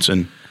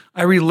Wisconsin?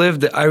 I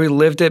relived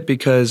it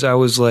because I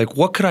was like,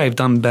 what could I have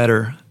done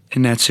better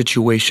in that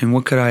situation?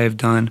 What could I have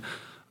done?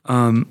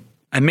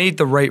 I made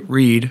the right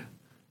read.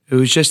 It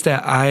was just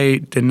that I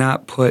did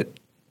not put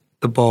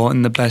the ball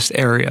in the best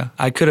area.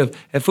 I could have,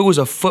 if it was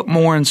a foot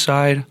more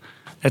inside,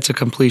 that's a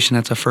completion,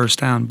 that's a first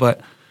down.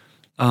 But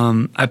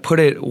I put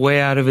it way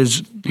out of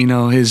his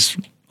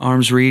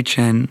arm's reach,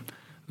 and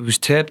it was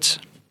tipped,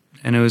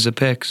 and it was a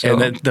pick. So.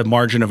 And the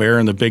margin of error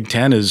in the Big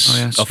Ten is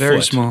a very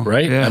foot, small,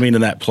 right? Yeah. I mean,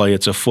 in that play,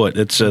 it's a foot.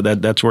 It's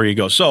that's where you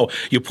go. So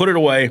you put it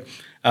away.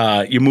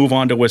 You move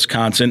on to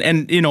Wisconsin,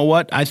 and you know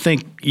what? I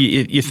think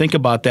you think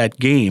about that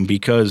game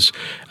because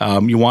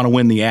you want to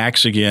win the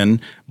Axe again,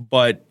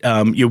 but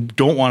you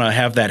don't want to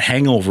have that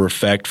hangover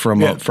effect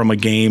from a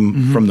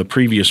game from the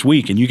previous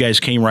week. And you guys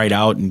came right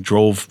out and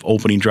drove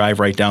opening drive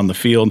right down the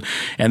field,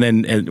 and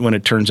then when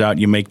it turns out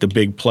you make the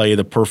big play,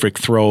 the perfect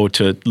throw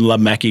to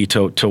Lemecki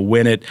to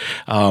win it.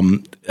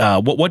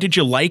 What did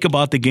you like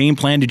about the game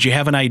plan? Did you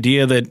have an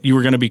idea that you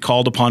were going to be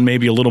called upon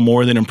maybe a little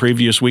more than in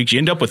previous weeks? You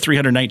end up with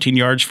 319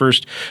 yards,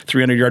 first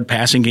 300-yard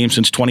passing game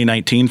since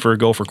 2019 for a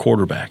Gopher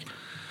quarterback.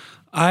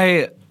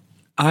 I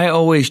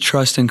always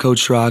trust in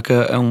Coach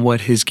Straka and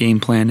what his game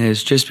plan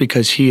is, just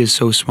because he is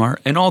so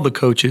smart. And all the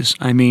coaches,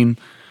 I mean,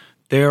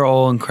 they're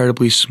all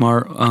incredibly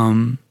smart.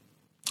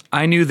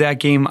 I knew that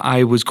game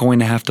I was going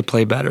to have to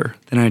play better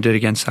than I did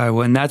against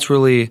Iowa, and that's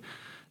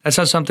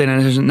not something I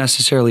wasn't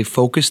necessarily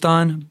focused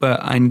on, but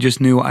I just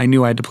knew I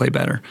had to play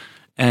better.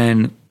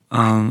 And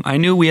I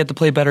knew we had to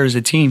play better as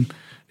a team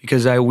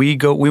because we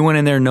went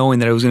in there knowing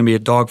that it was going to be a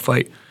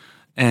dogfight.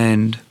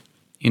 And,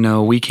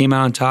 we came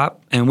out on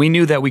top, and we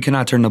knew that we could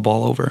not turn the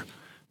ball over.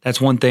 That's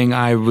one thing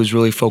I was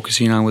really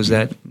focusing on, was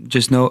that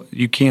just know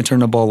you can't turn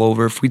the ball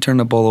over. If we turn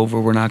the ball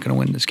over, we're not going to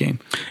win this game.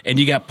 And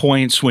you got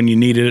points when you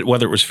needed it,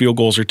 whether it was field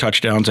goals or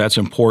touchdowns. That's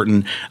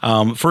important.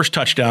 First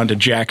touchdown to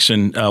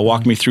Jackson.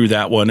 Walk me through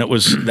that one. That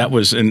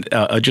was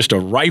just a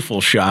rifle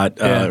shot,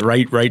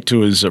 right to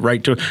his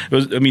right to. It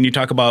was, I mean, you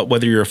talk about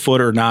whether you're a foot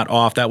or not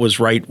off. That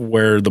was right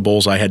where the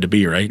bullseye had to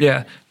be, right?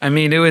 Yeah, I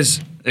mean, it was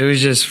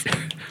just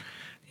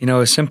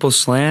a simple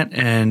slant,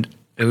 and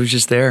it was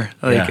just there.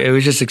 It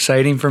was just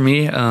exciting for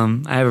me.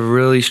 I have a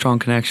really strong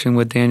connection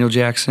with Daniel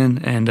Jackson,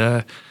 and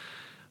it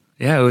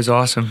was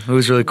awesome. It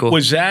was really cool.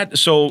 Was that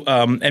so?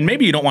 And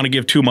maybe you don't want to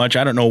give too much.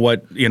 I don't know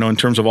what in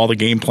terms of all the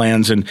game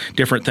plans and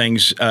different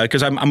things,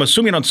 because I'm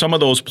assuming on some of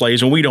those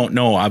plays, and we don't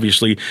know.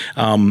 Obviously,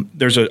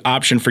 there's an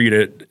option for you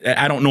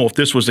to. I don't know if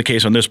this was the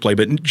case on this play,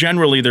 but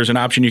generally there's an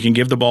option you can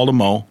give the ball to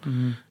Mo.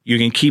 Mm-hmm. You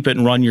can keep it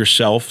and run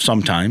yourself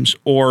sometimes,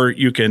 or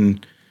you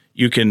can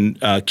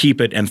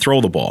keep it and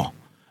throw the ball.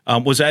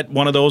 Was that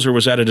one of those, or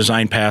was that a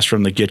design pass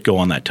from the get-go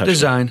on that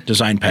touchdown?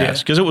 Design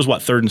pass. Because it was,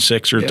 3rd and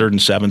 6 or 3rd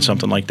and 7,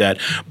 something like that.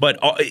 But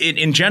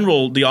in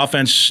general, the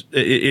offense,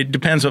 it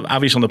depends,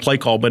 obviously, on the play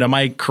call. But am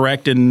I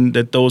correct in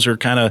that those are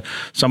kind of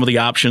some of the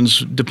options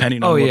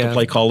depending on what the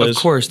play call is?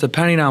 Of course.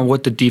 Depending on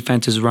what the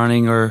defense is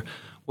running or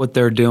what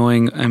they're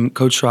doing, and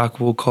Coach Rock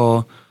will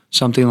call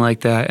something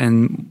like that,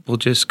 and we'll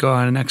just go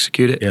out and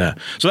execute it. Yeah.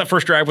 So that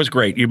first drive was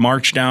great. You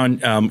marched down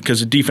because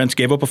the defense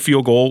gave up a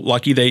field goal.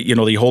 Lucky they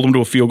hold them to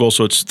a field goal,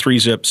 so it's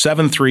 3-zip.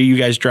 7-3, you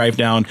guys drive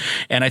down.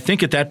 And I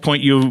think at that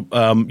point you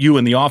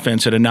and the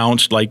offense had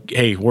announced, like,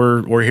 hey,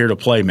 we're here to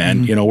play,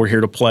 man. Mm-hmm. We're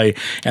here to play.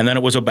 And then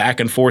it was a back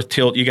and forth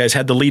tilt. You guys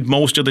had the lead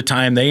most of the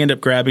time. They end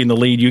up grabbing the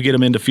lead. You get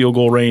them into field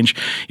goal range.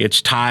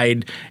 It's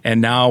tied. And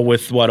now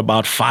with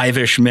about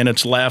 5-ish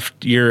minutes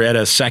left, you're at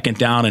a 2nd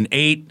down and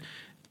 8.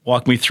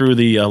 Walk me through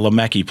the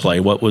Lemecki play.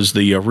 What was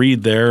the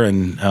read there?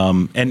 And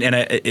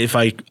if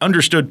I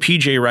understood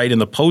PJ right in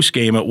the post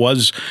game, it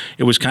was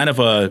kind of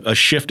a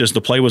shift as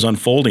the play was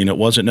unfolding. It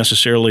wasn't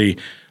necessarily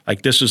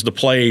like this is the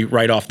play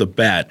right off the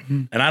bat.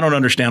 Mm-hmm. And I don't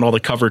understand all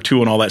the cover two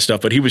and all that stuff,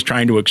 but he was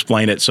trying to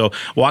explain it. So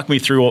walk me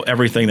through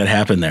everything that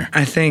happened there.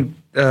 I think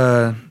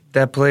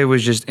that play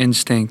was just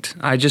instinct.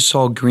 I just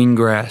saw green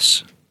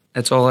grass.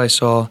 That's all I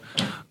saw.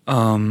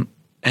 And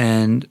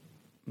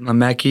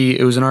Lemecki,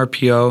 it was an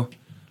RPO.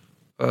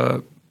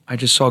 I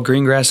just saw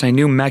green grass. I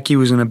knew Mecki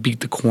was going to beat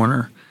the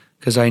corner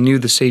because I knew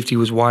the safety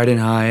was wide and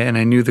high, and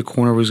I knew the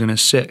corner was going to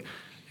sit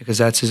because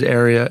that's his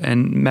area.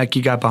 And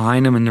Mecki got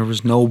behind him, and there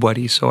was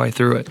nobody, so I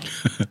threw it.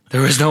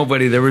 There was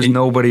nobody. There was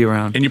nobody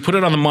around. And you put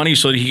it on the money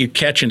so that he could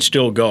catch and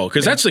still go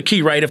because that's the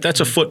key, right? If that's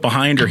a foot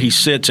behind or he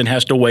sits and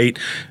has to wait,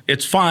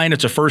 it's fine.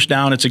 It's a first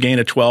down. It's a gain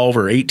of 12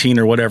 or 18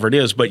 or whatever it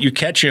is. But you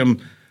catch him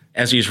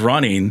as he's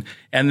running,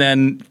 and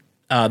then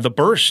the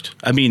burst.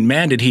 I mean,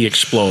 man, did he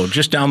explode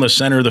just down the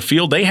center of the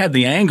field. They had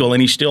the angle,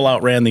 and he still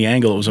outran the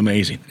angle. It was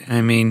amazing.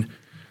 I mean,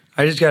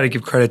 I just got to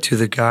give credit to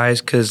the guys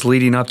because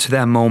leading up to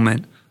that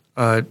moment,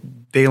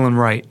 Dalen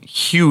Wright,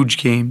 huge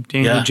game.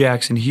 Daniel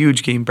Jackson,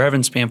 huge game.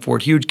 Brevin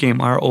Spanford, huge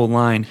game. Our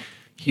O-line,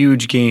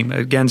 huge game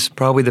against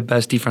probably the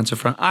best defensive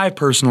front I've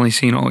personally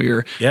seen all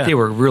year. Yeah. They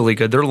were really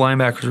good. Their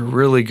linebackers were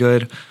really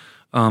good,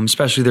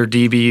 especially their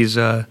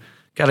DBs.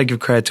 Got to give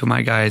credit to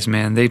my guys,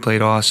 man. They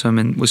played awesome,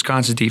 and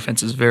Wisconsin's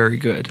defense is very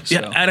good. So.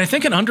 Yeah, and I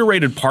think an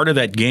underrated part of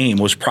that game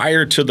was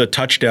prior to the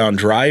touchdown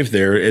drive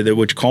there,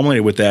 which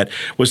culminated with that,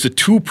 was the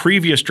two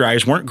previous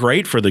drives weren't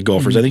great for the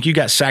Gophers. Mm-hmm. I think you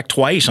got sacked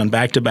twice on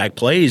back-to-back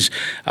plays,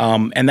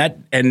 and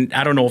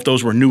I don't know if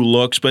those were new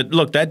looks, but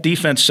look, that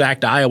defense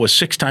sacked Iowa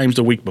 6 times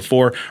the week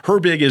before.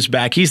 Herbig is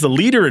back. He's the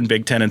leader in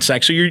Big Ten in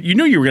sacks, so you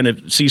knew you were going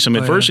to see some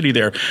adversity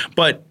there.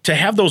 But to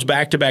have those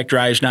back-to-back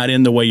drives not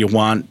in the way you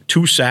want,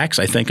 2 sacks,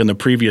 I think, in the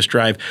previous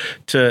drive,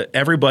 to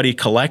everybody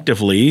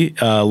collectively,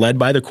 led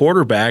by the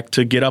quarterback,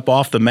 to get up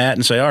off the mat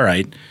and say, all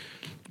right,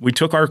 we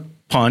took our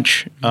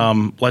punch,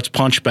 let's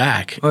punch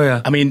back. Oh,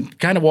 yeah. I mean,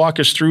 kind of walk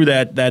us through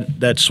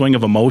that swing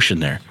of emotion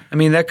there. I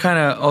mean, that kind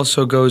of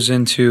also goes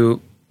into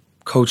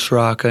Coach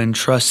Straka and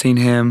trusting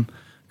him,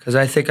 because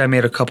I think I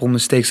made a couple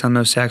mistakes on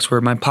those sacks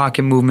where my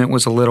pocket movement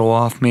was a little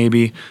off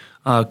maybe.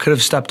 Could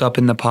have stepped up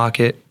in the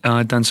pocket,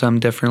 done something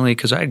differently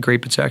because I had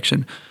great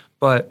protection.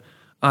 But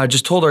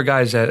just told our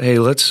guys that, hey,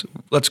 let's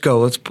go,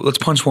 let's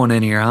punch one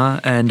in here, huh?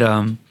 And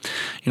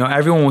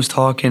everyone was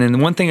talking. And the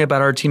one thing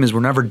about our team is we're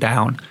never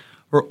down.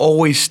 We're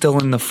always still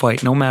in the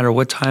fight, no matter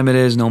what time it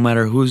is, no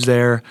matter who's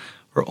there.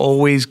 We're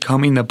always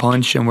coming to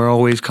punch, and we're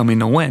always coming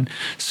to win.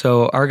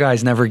 So our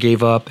guys never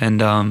gave up. And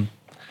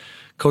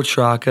Coach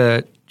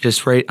Straka,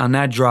 just right on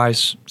that drive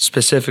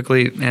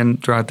specifically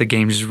and throughout the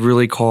game, just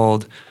really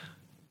called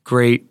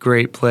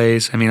great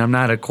plays. I mean, I'm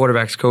not a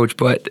quarterback's coach,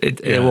 but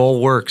it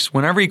all works.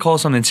 Whenever he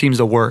calls something, it seems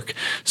to work.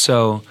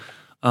 So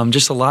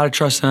just a lot of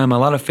trust in him, a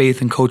lot of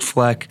faith in Coach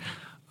Fleck,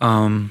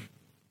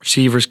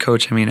 receivers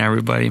coach, I mean,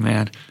 everybody,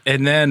 man.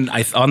 And then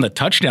on the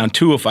touchdown,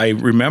 too, if I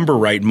remember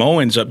right, Mo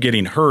ends up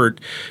getting hurt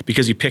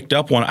because he picked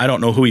up one. I don't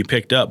know who he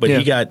picked up, but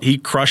he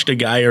crushed a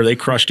guy, or they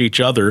crushed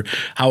each other.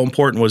 How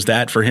important was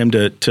that for him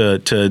to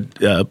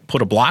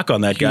put a block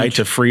on that guy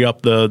to free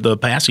up the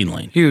passing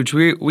lane? Huge.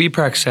 We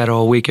practice that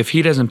all week. If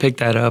he doesn't pick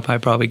that up, I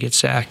probably get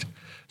sacked.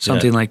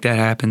 Something like that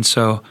happens.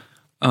 So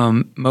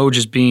Mo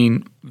just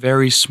being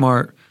very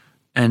smart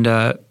and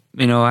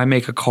I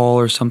make a call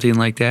or something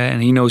like that,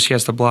 and he knows he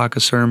has to block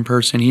a certain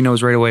person. He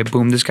knows right away,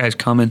 boom, this guy's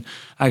coming.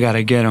 I got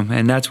to get him.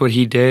 And that's what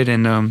he did,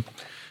 and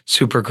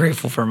super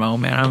grateful for Mo,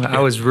 man. I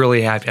was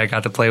really happy I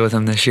got to play with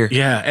him this year.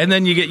 Yeah, and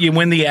then you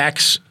win the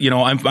X.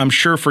 I'm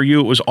sure for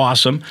you it was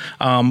awesome,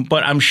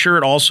 but I'm sure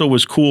it also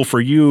was cool for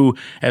you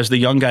as the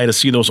young guy to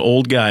see those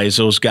old guys,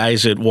 those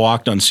guys that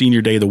walked on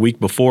senior day the week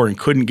before and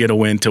couldn't get a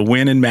win, to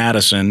win in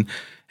Madison.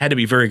 Had to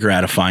be very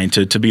gratifying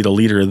to be the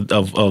leader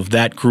of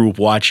that group,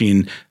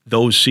 watching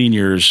those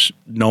seniors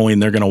knowing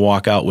they're going to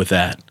walk out with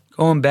that.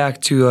 Going back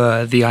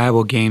to the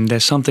Iowa game,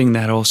 that's something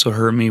that also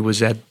hurt me was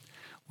that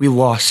we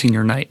lost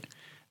senior night.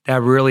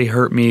 That really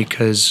hurt me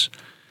because,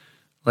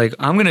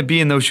 I'm going to be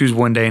in those shoes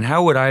one day, and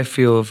how would I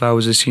feel if I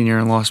was a senior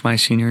and lost my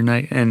senior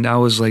night? And I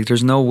was like,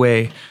 there's no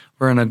way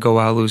we're going to go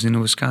out losing to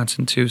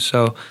Wisconsin too.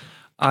 So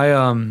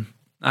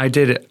I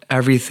did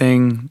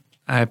everything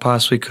I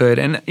possibly could.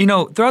 And,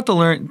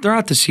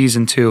 throughout the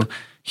season too,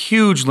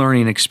 huge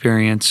learning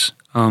experience,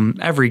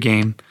 every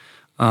game,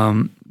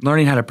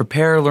 learning how to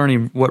prepare,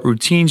 learning what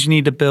routines you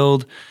need to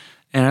build.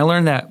 And I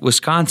learned that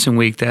Wisconsin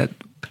week, that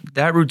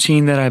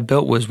routine that I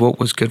built was what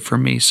was good for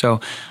me.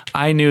 So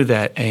I knew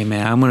that, hey,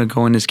 man, I'm going to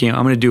go in this game.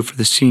 I'm going to do it for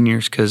the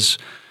seniors because,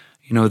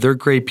 they're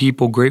great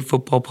people, great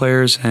football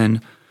players, and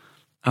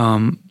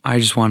I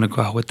just want to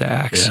go out with the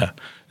axe. Yeah.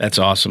 That's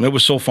awesome. It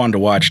was so fun to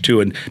watch, too.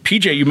 And,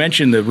 PJ, you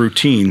mentioned the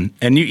routine,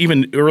 and you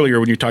even earlier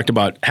when you talked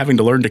about having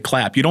to learn to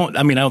clap, I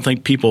don't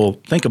think people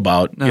think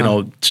about,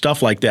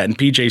 stuff like that. And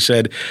PJ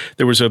said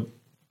there was a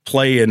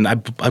play, and I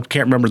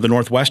can't remember the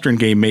Northwestern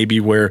game maybe,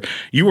 where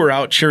you were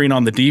out cheering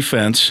on the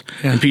defense,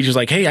 and PJ's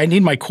like, hey, I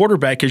need my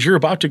quarterback because you're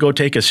about to go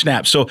take a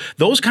snap. So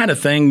those kind of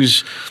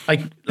things,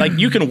 like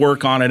you can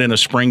work on it in a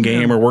spring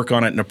game or work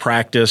on it in a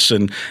practice,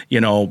 and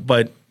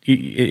but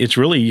it's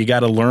really, you got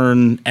to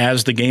learn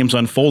as the game's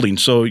unfolding.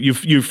 So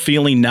you're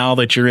feeling now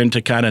that you're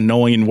into kind of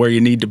knowing where you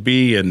need to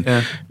be and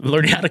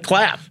learning how to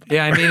clap.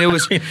 Yeah, I mean,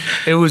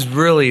 it was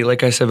really,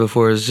 like I said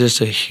before, it was just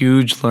a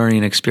huge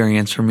learning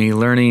experience for me,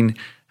 learning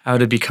how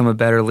to become a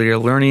better leader,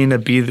 learning to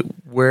be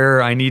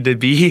where I need to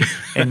be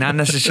and not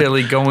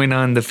necessarily going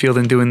on the field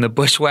and doing the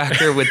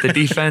bushwhacker with the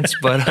defense.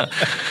 But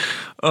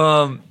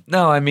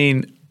no, I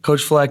mean,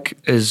 Coach Fleck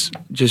is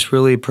just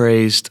really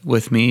praised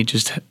with me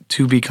just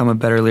to become a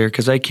better leader,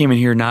 because I came in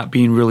here not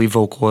being really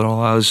vocal at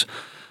all.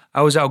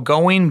 I was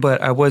outgoing,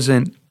 but I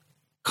wasn't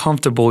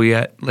comfortable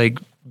yet, like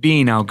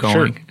being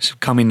outgoing. Sure.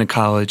 Coming to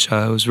college,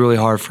 it was really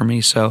hard for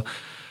me. So,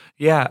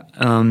 yeah,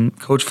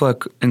 Coach Fleck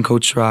and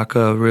Coach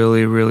Straka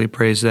really, really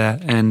praised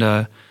that,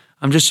 and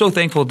I'm just so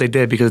thankful that they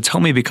did, because it's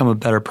helped me become a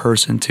better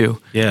person too.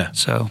 Yeah.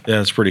 So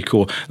that's pretty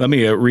cool. Let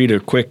me read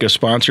a quick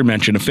sponsor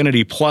mention.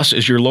 Affinity Plus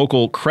is your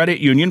local credit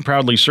union,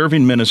 proudly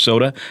serving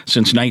Minnesota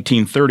since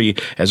 1930.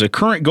 As a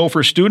current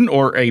Gopher student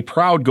or a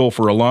proud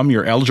Gopher alum,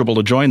 you're eligible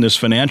to join this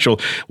financial.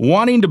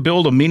 Wanting to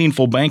build a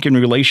meaningful banking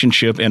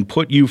relationship and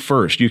put you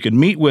first, you can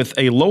meet with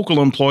a local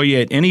employee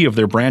at any of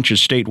their branches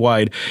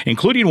statewide,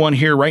 including one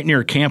here right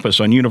near campus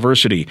on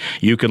University.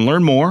 You can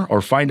learn more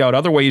or find out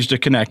other ways to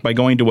connect by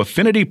going to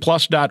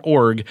affinityplus.org.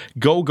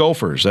 Go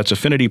Gophers. That's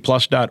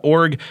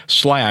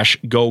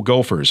affinityplus.org/Go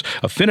Gophers.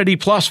 Affinity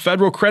Plus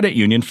Federal Credit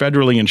Union,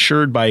 federally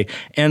insured by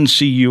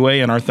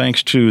NCUA, and our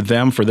thanks to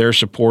them for their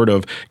support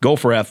of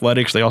Gopher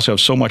athletics. They also have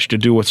so much to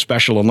do with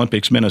Special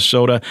Olympics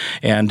Minnesota,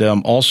 and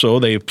also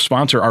they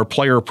sponsor our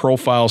player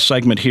profile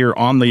segment here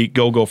on the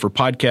Go Gopher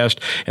podcast,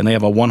 and they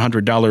have a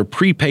 $100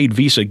 prepaid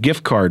Visa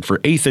gift card for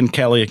Ethan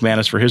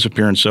Kaliakmanis for his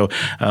appearance. So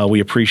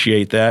we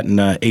appreciate that,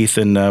 and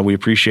Ethan, we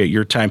appreciate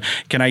your time.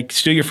 Can I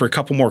steal you for a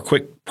couple more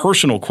quick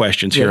personal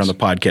questions here on the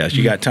podcast?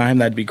 You got time?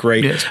 That'd be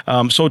great. Yes.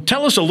 So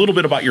tell us a little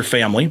bit about your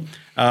family.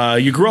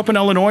 You grew up in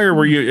Illinois,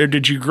 or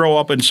did you grow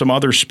up in some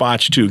other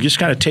spots too? Just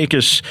kind of take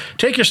us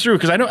through,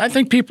 because I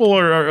think people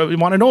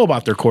want to know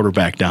about their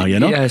quarterback now.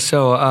 Yeah.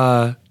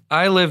 So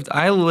I lived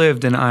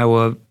in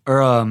Iowa,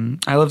 or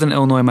I lived in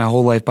Illinois my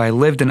whole life, but I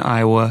lived in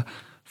Iowa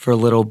for a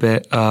little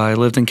bit. I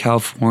lived in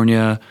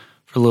California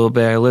for a little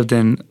bit. I lived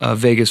in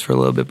Vegas for a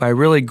little bit, but I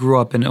really grew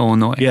up in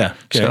Illinois. Yeah.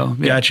 Okay. So,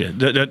 yeah.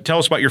 Gotcha. Tell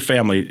us about your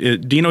family.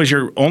 Dino is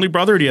your only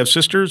brother? Do you have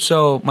sisters?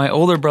 So my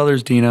older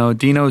brother's Dino.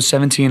 Dino's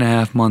 17 and a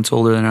half months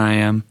older than I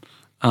am.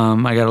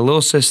 I got a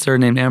little sister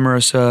named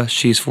Amarissa.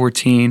 She's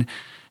 14.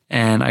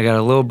 And I got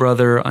a little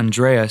brother,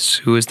 Andreas,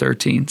 who is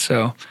 13.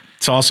 So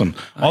it's awesome.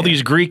 All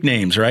these Greek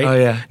names, right? Oh,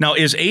 yeah. Now,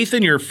 is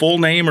Ethan your full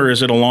name, or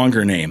is it a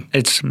longer name?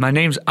 My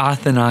name's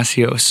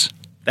Athanasios.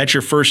 That's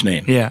your first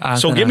name? Yeah, Athanasios.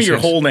 So give me your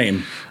whole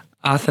name.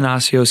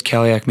 Athanasios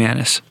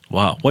Kaliakmanis.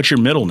 Wow. What's your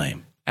middle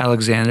name?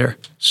 Alexander.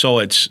 So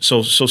it's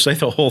so say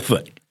the whole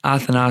thing.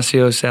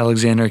 Athanasios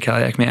Alexander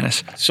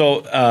Kaliakmanis.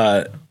 So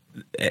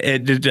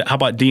how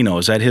about Dino?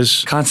 Is that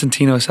his?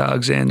 Konstantinos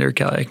Alexander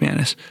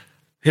Kaliakmanis.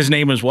 His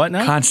name is what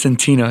now?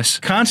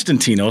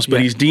 Konstantinos,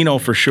 but he's Dino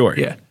for short.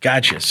 Yeah.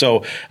 Gotcha.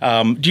 So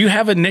do you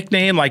have a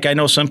nickname? Like, I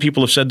know some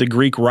people have said the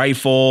Greek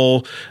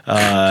rifle.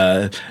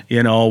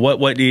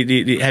 What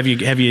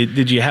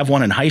did you have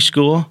one in high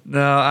school?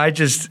 No, I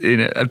just,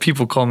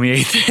 people call me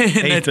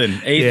Ethan.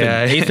 Ethan.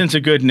 Yeah. Ethan's a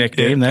good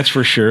nickname. That's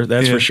for sure.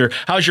 That's for sure.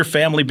 How's your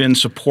family been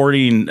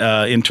supporting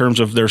in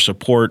terms of their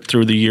support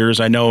through the years?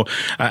 I know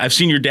I've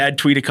seen your dad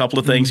tweet a couple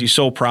of things. He's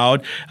so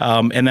proud.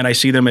 And then I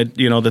see them at,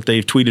 that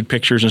they've tweeted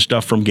pictures and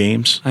stuff from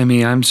games. I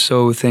mean, I'm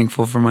so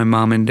thankful for my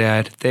mom and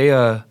dad. They,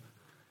 the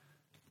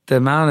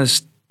amount of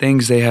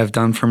things they have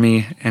done for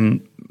me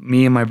and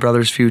me and my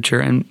brother's future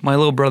and my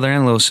little brother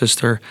and little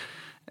sister,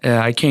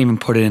 I can't even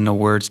put it into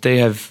words. They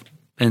have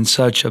been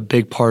such a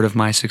big part of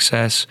my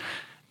success,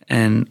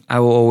 and I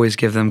will always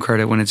give them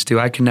credit when it's due.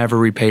 I can never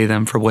repay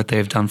them for what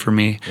they've done for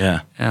me.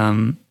 Yeah.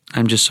 I'm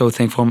just so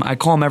thankful. I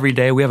call them every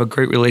day. We have a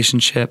great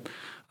relationship.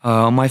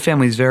 My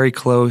family's very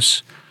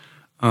close.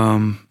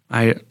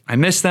 I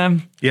miss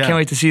them. Yeah. Can't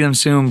wait to see them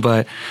soon.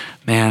 But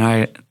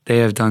man, they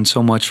have done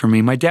so much for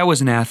me. My dad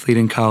was an athlete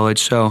in college,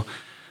 so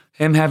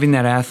him having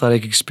that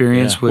athletic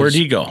experience was. Where'd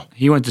he go?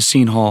 He went to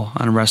Seton Hall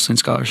on a wrestling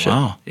scholarship.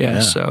 Wow. Yeah.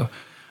 So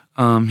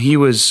he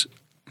knows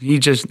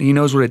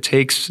what it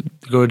takes to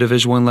go to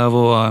Division I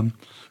level.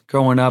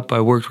 Growing up,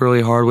 I worked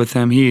really hard with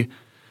him. Do you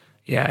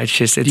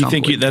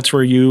think that's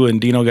where you and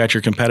Dino got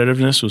your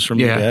competitiveness, was from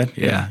your dad?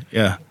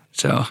 Yeah.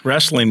 So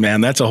wrestling,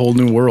 man, that's a whole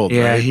new world.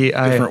 Yeah, right?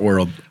 Different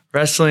world.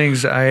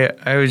 Wrestling's, I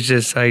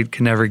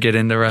could never get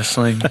into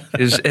wrestling.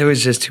 It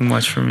was just too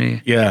much for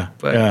me. Yeah,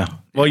 but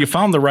Well, you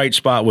found the right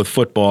spot with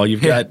football.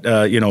 You've got,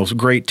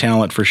 great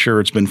talent for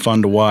sure. It's been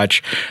fun to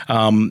watch.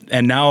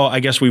 And now I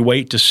guess we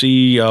wait to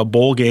see a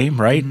bowl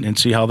game, right? And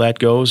see how that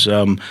goes.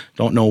 Don't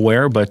know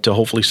where, but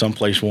hopefully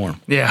someplace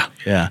warm. Yeah.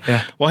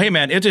 Well, hey,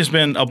 man, it has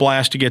been a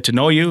blast to get to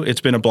know you.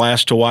 It's been a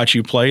blast to watch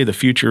you play. The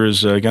future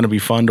is going to be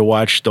fun to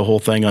watch the whole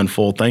thing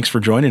unfold. Thanks for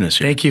joining us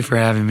here. Thank you for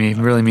having me. It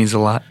really means a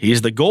lot.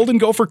 He's the Golden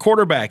Gopher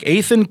quarterback,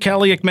 Ethan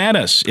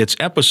Kaliakmanis. It's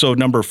episode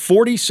number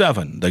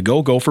 47, the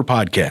Go Gopher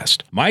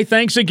podcast. My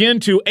thanks again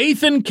to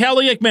Ethan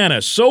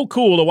Kaliakmanis. So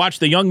cool to watch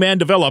the young man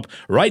develop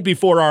right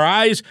before our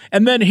eyes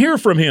and then hear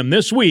from him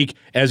this week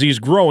as he's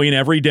growing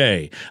every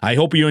day. I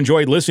hope you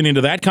enjoyed listening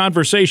to that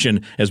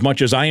conversation as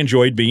much as I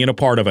enjoyed being a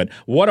part of it.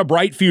 What a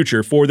bright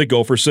future for the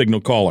Gopher signal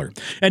caller.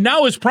 And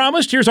now, as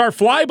promised, here's our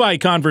flyby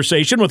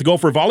conversation with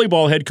Gopher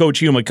volleyball head coach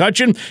Hugh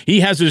McCutcheon. He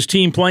has his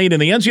team playing in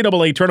the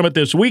NCAA tournament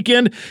this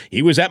weekend.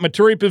 He was at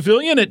Maturi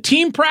Pavilion at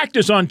team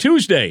practice on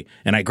Tuesday,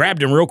 and I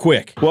grabbed him real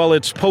quick. Well,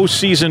 it's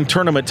postseason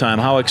tournament time.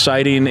 How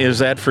exciting is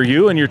that for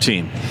you and your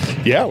team?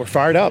 Yeah, we're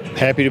fired up.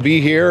 Happy to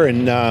be here,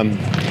 and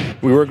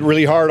we worked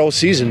really hard all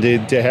season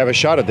to have a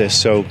shot at this.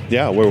 So,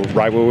 yeah, we're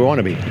right where we want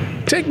to be.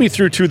 Take me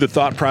through the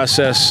thought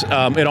process.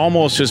 It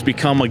almost has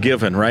become a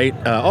given, right?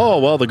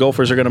 The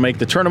Gophers are going to make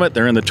the tournament.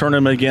 They're in the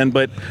tournament again,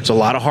 but it's a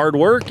lot of hard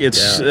work.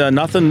 It's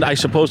nothing, I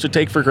suppose, to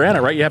take for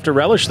granted, right? You have to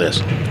relish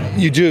this.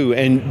 You do,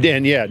 and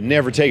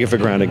never take it for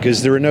granted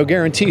because there are no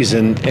guarantees,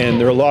 and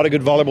there are a lot of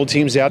good volleyball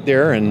teams out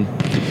there, and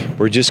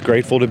we're just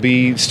grateful to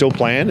be still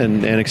playing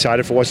and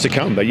excited for what's to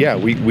come. But yeah,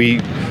 we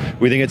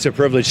think it's a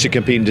privilege to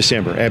compete in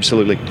December.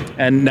 Absolutely.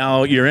 And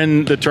now you're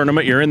in the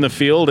tournament, you're in the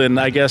field, and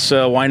I guess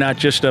why not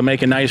just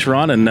make a nice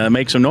run and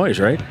make some noise,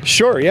 right?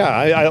 Sure. Yeah,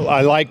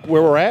 I like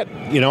where we're at.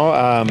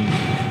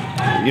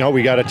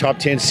 We got a top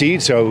 10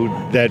 seed, so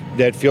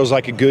that feels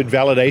like a good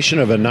validation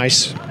of a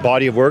nice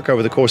body of work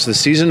over the course of the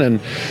season, and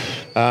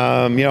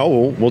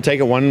we'll take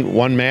it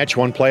one match,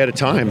 one play at a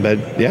time.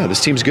 But yeah,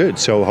 this team's good,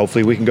 so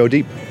hopefully we can go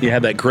deep. You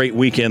had that great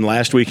weekend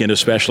last weekend,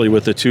 especially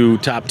with the 2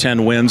 top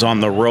 10 wins on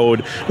the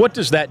road. What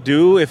does that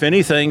do, if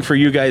anything, for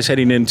you guys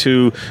heading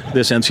into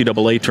this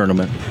NCAA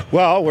tournament?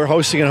 Well, we're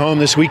hosting at home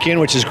this weekend,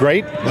 which is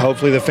great.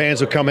 Hopefully the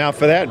fans will come out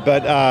for that.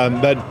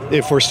 But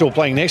if we're still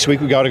playing next week,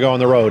 we got to go on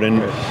the road.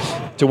 And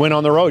to win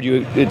on the road,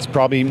 it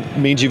probably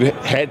means you've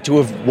had to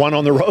have won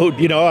on the road.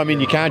 You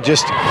can't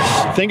just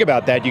think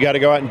about that. You got to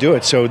go out and do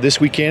it. So this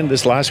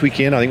last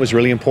weekend, I think was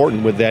really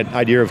important with that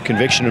idea of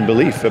conviction and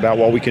belief about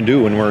what we can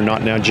do when we're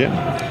not in our gym.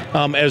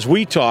 As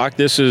we talk,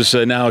 this is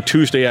now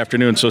Tuesday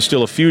afternoon, so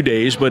still a few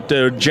days. But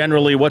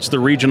generally, what's the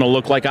regional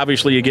look like?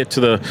 Obviously, you get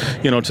to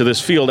to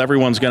this field.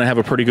 Everyone's going to have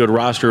a pretty good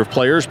roster of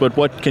players. But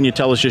what can you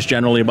tell us just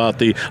generally about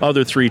the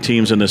other 3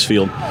 teams in this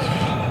field?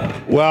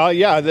 Well,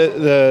 yeah,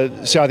 the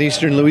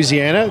Southeastern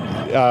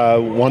Louisiana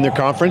won their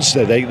conference.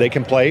 They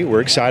can play.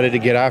 We're excited to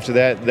get after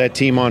that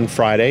team on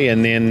Friday,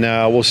 and then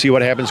we'll see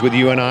what happens with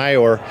UNI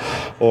or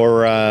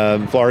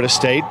Florida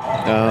State.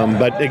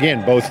 But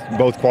again,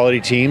 both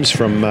quality teams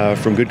from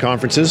good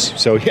conferences.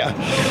 So yeah,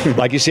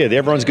 like you said,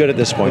 everyone's good at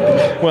this point.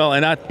 Well,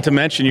 and not to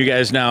mention, you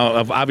guys now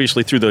have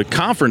obviously through the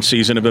conference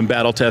season have been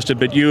battle tested,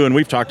 but you, and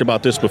we've talked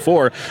about this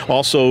before,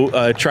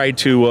 also tried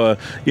to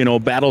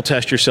battle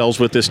test yourselves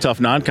with this tough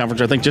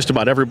non-conference. I think just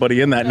about everybody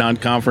in that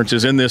non-conference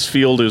is in this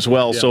field as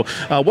well. Yeah. So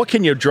what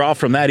can you draw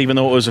from that, even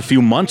though it was a few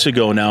months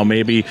ago now,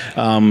 maybe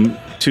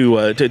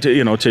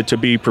to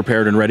be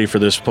prepared and ready for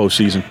this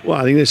postseason? Well,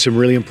 I think there's some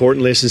really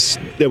important lessons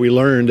that we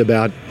learned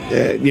about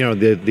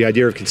the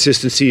idea of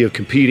consistency of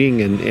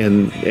competing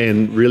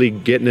and really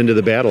getting into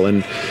the battle.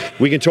 And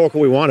we can talk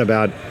what we want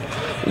about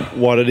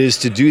what it is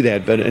to do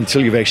that, but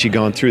until you've actually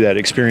gone through that,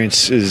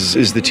 experience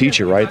is the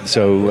teacher, right?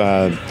 So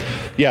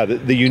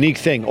the unique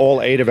thing,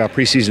 all 8 of our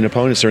preseason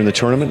opponents are in the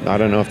tournament. I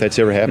don't know if that's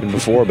ever happened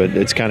before, but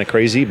it's kind of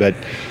crazy. But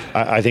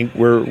I think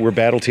we're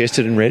battle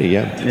tested and ready.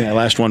 Yeah.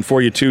 Last one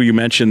for you too. You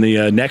mentioned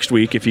the next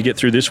week. If you get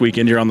through this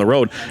weekend, you're on the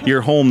road.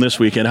 You're home this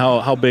weekend.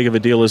 How big of a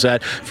deal is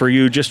that for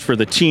you? Just for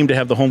the team to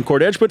have the home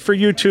court edge, but for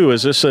you too,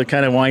 as this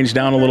kind of winds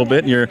down a little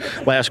bit, and your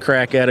last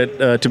crack at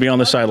it to be on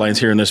the sidelines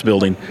here in this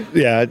building.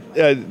 Yeah,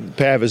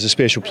 PAV is a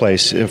special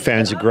place.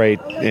 Fans are great,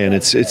 and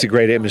it's a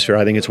great atmosphere.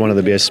 I think it's one of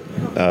the best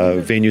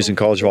venues in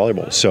college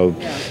volleyball. So,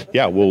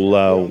 yeah,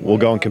 we'll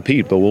go and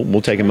compete, but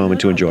we'll take a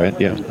moment to enjoy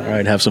it. Yeah. All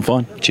right, have some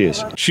fun.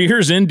 Cheers.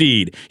 Cheers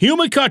indeed. Hugh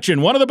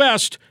McCutcheon, one of the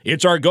best.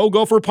 It's our Go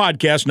Gopher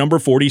podcast number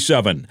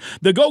 47.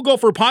 The Go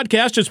Gopher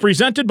podcast is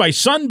presented by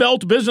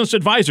Sunbelt Business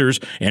Advisors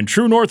and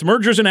True North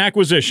Mergers and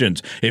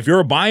Acquisitions. If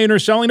you're buying or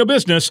selling a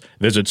business,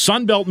 visit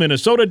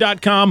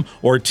sunbeltminnesota.com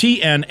or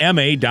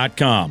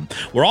tnma.com.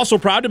 We're also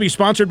proud to be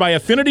sponsored by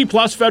Affinity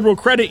Plus Federal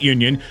Credit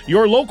Union,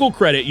 your local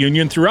credit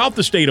union throughout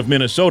the state of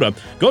Minnesota.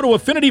 Go to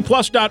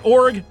affinityplus.org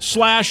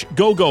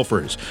affinity.org/Go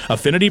Gophers.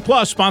 Affinity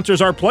Plus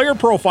sponsors our player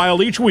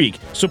profile each week,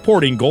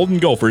 supporting Golden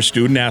Gophers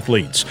student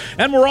athletes.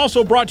 And we're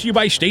also brought to you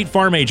by State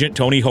Farm agent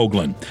Tony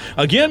Hoagland.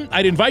 Again,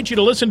 I'd invite you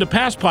to listen to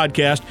past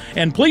podcasts,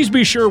 and please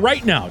be sure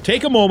right now,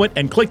 take a moment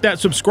and click that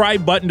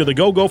subscribe button to the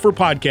Go Gopher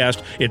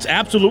podcast. It's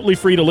absolutely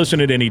free to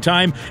listen at any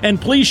time, and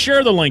please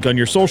share the link on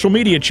your social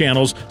media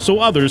channels so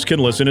others can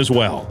listen as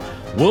well.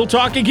 We'll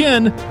talk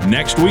again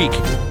next week.